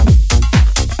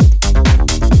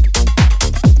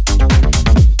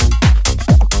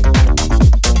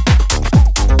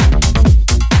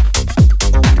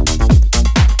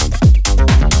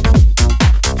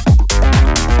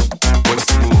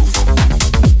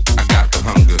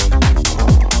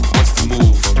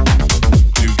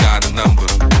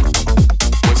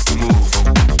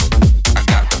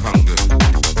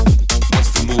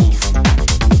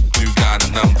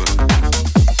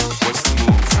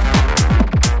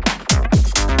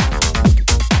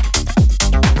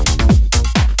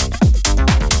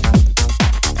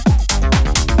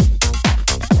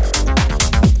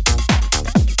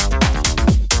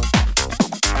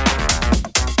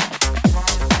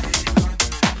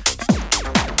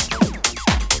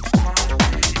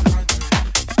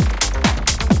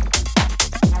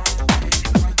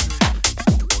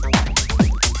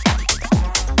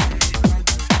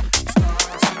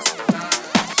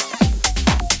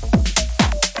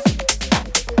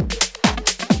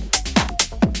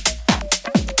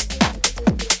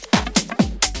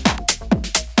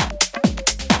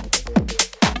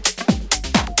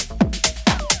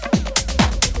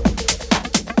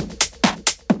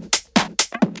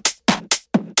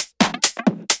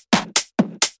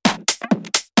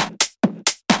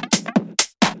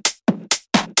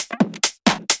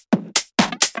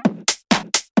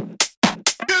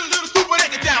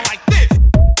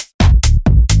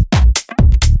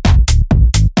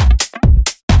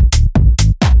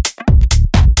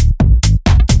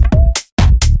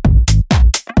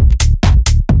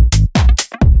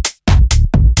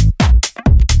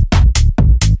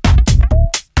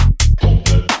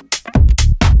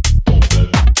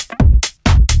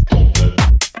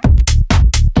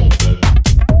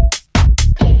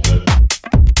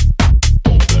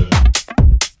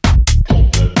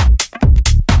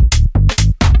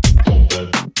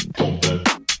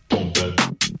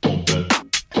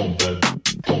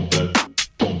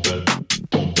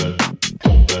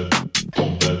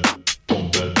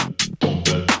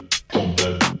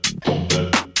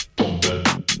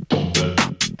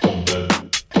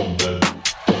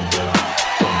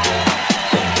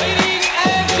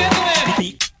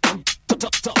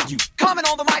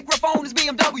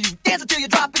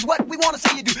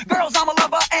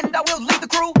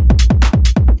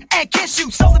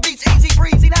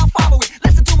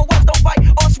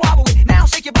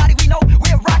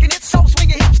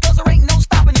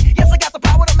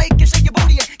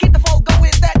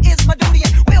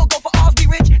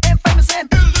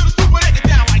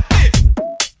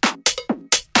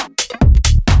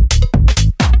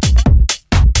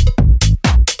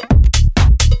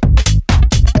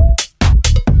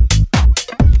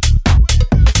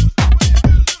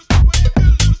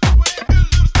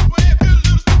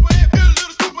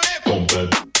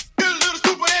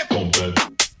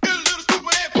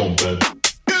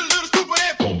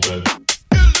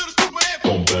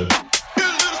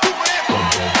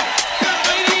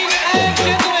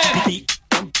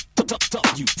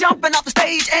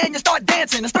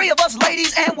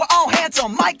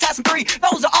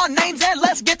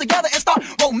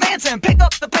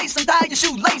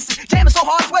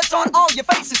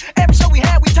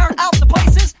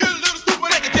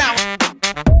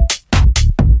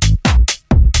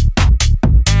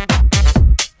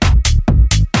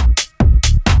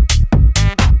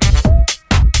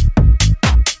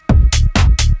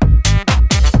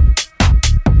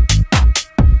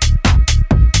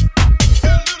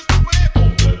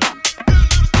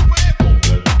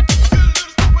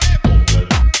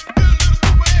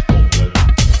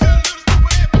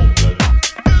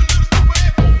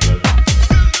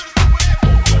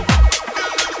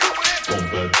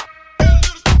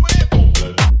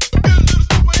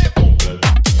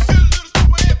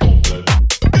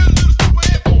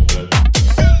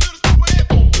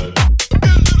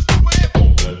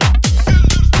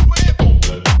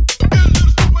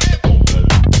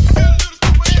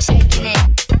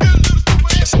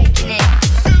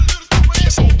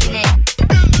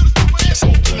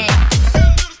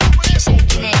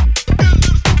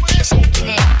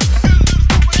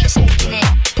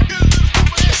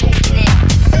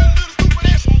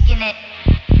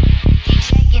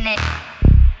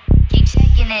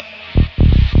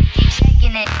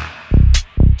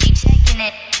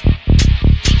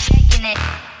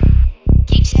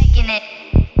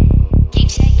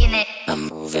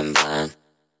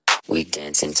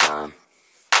 dancing time.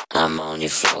 I'm on your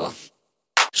floor.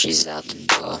 She's out the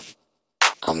door.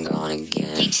 I'm gone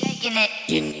again. Keep taking it.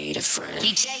 You need a friend.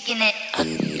 Keep taking it. I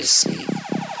need a seat.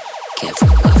 Can't feel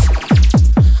my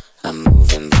feet. I'm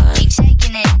moving blind. Keep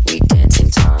taking it. We dancing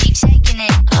time. Keep taking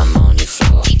it. I'm on your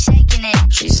floor. Keep taking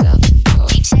it. She's out the door.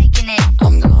 Keep taking it.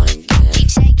 I'm gone again. Keep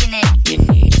taking it. You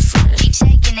need a friend. Keep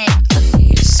taking it. I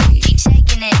need a seat. Keep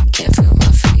taking it. Can't feel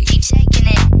my feet. Keep taking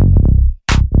it.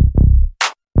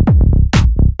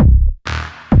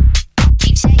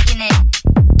 Keep taking it.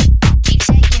 Keep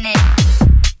taking it.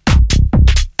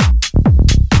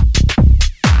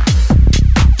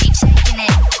 Keep taking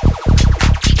it.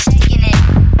 Keep taking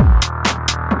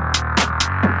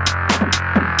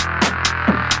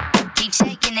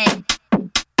it.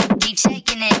 Keep taking it. Keep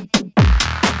taking it.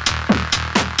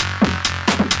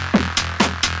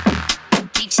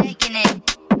 Keep taking it.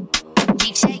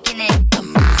 Keep taking it. I'm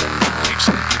moving blind.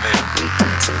 We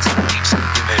dancing time.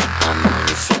 I'm on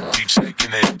your floor.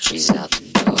 She's out the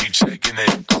door.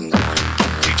 I'm gone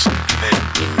again.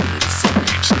 You need a friend.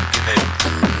 I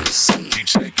need a seat.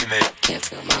 Can't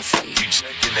feel my feet.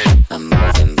 I'm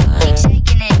moving blind. Keep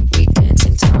taking it. We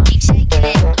dancing time. Keep taking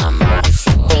it. I'm on your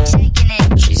floor. Keep taking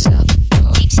it. She's out the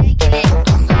door. Keep taking it.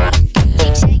 I'm gone Keep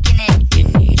again. taking it. You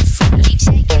need a friend. Keep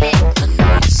taking it. I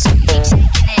need a seat. Keep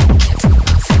taking it. Can't feel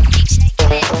my feet. Keep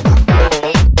taking it.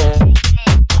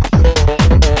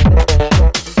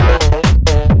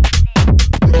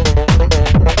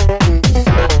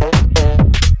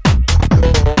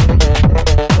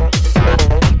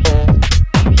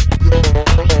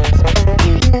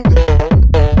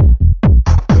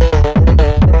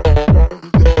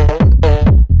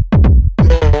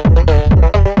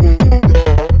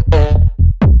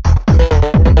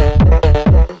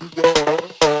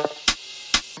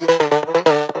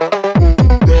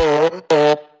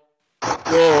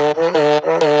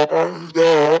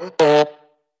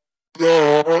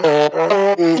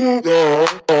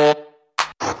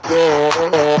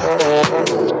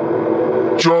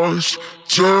 Just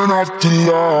turn off the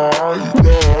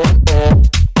light.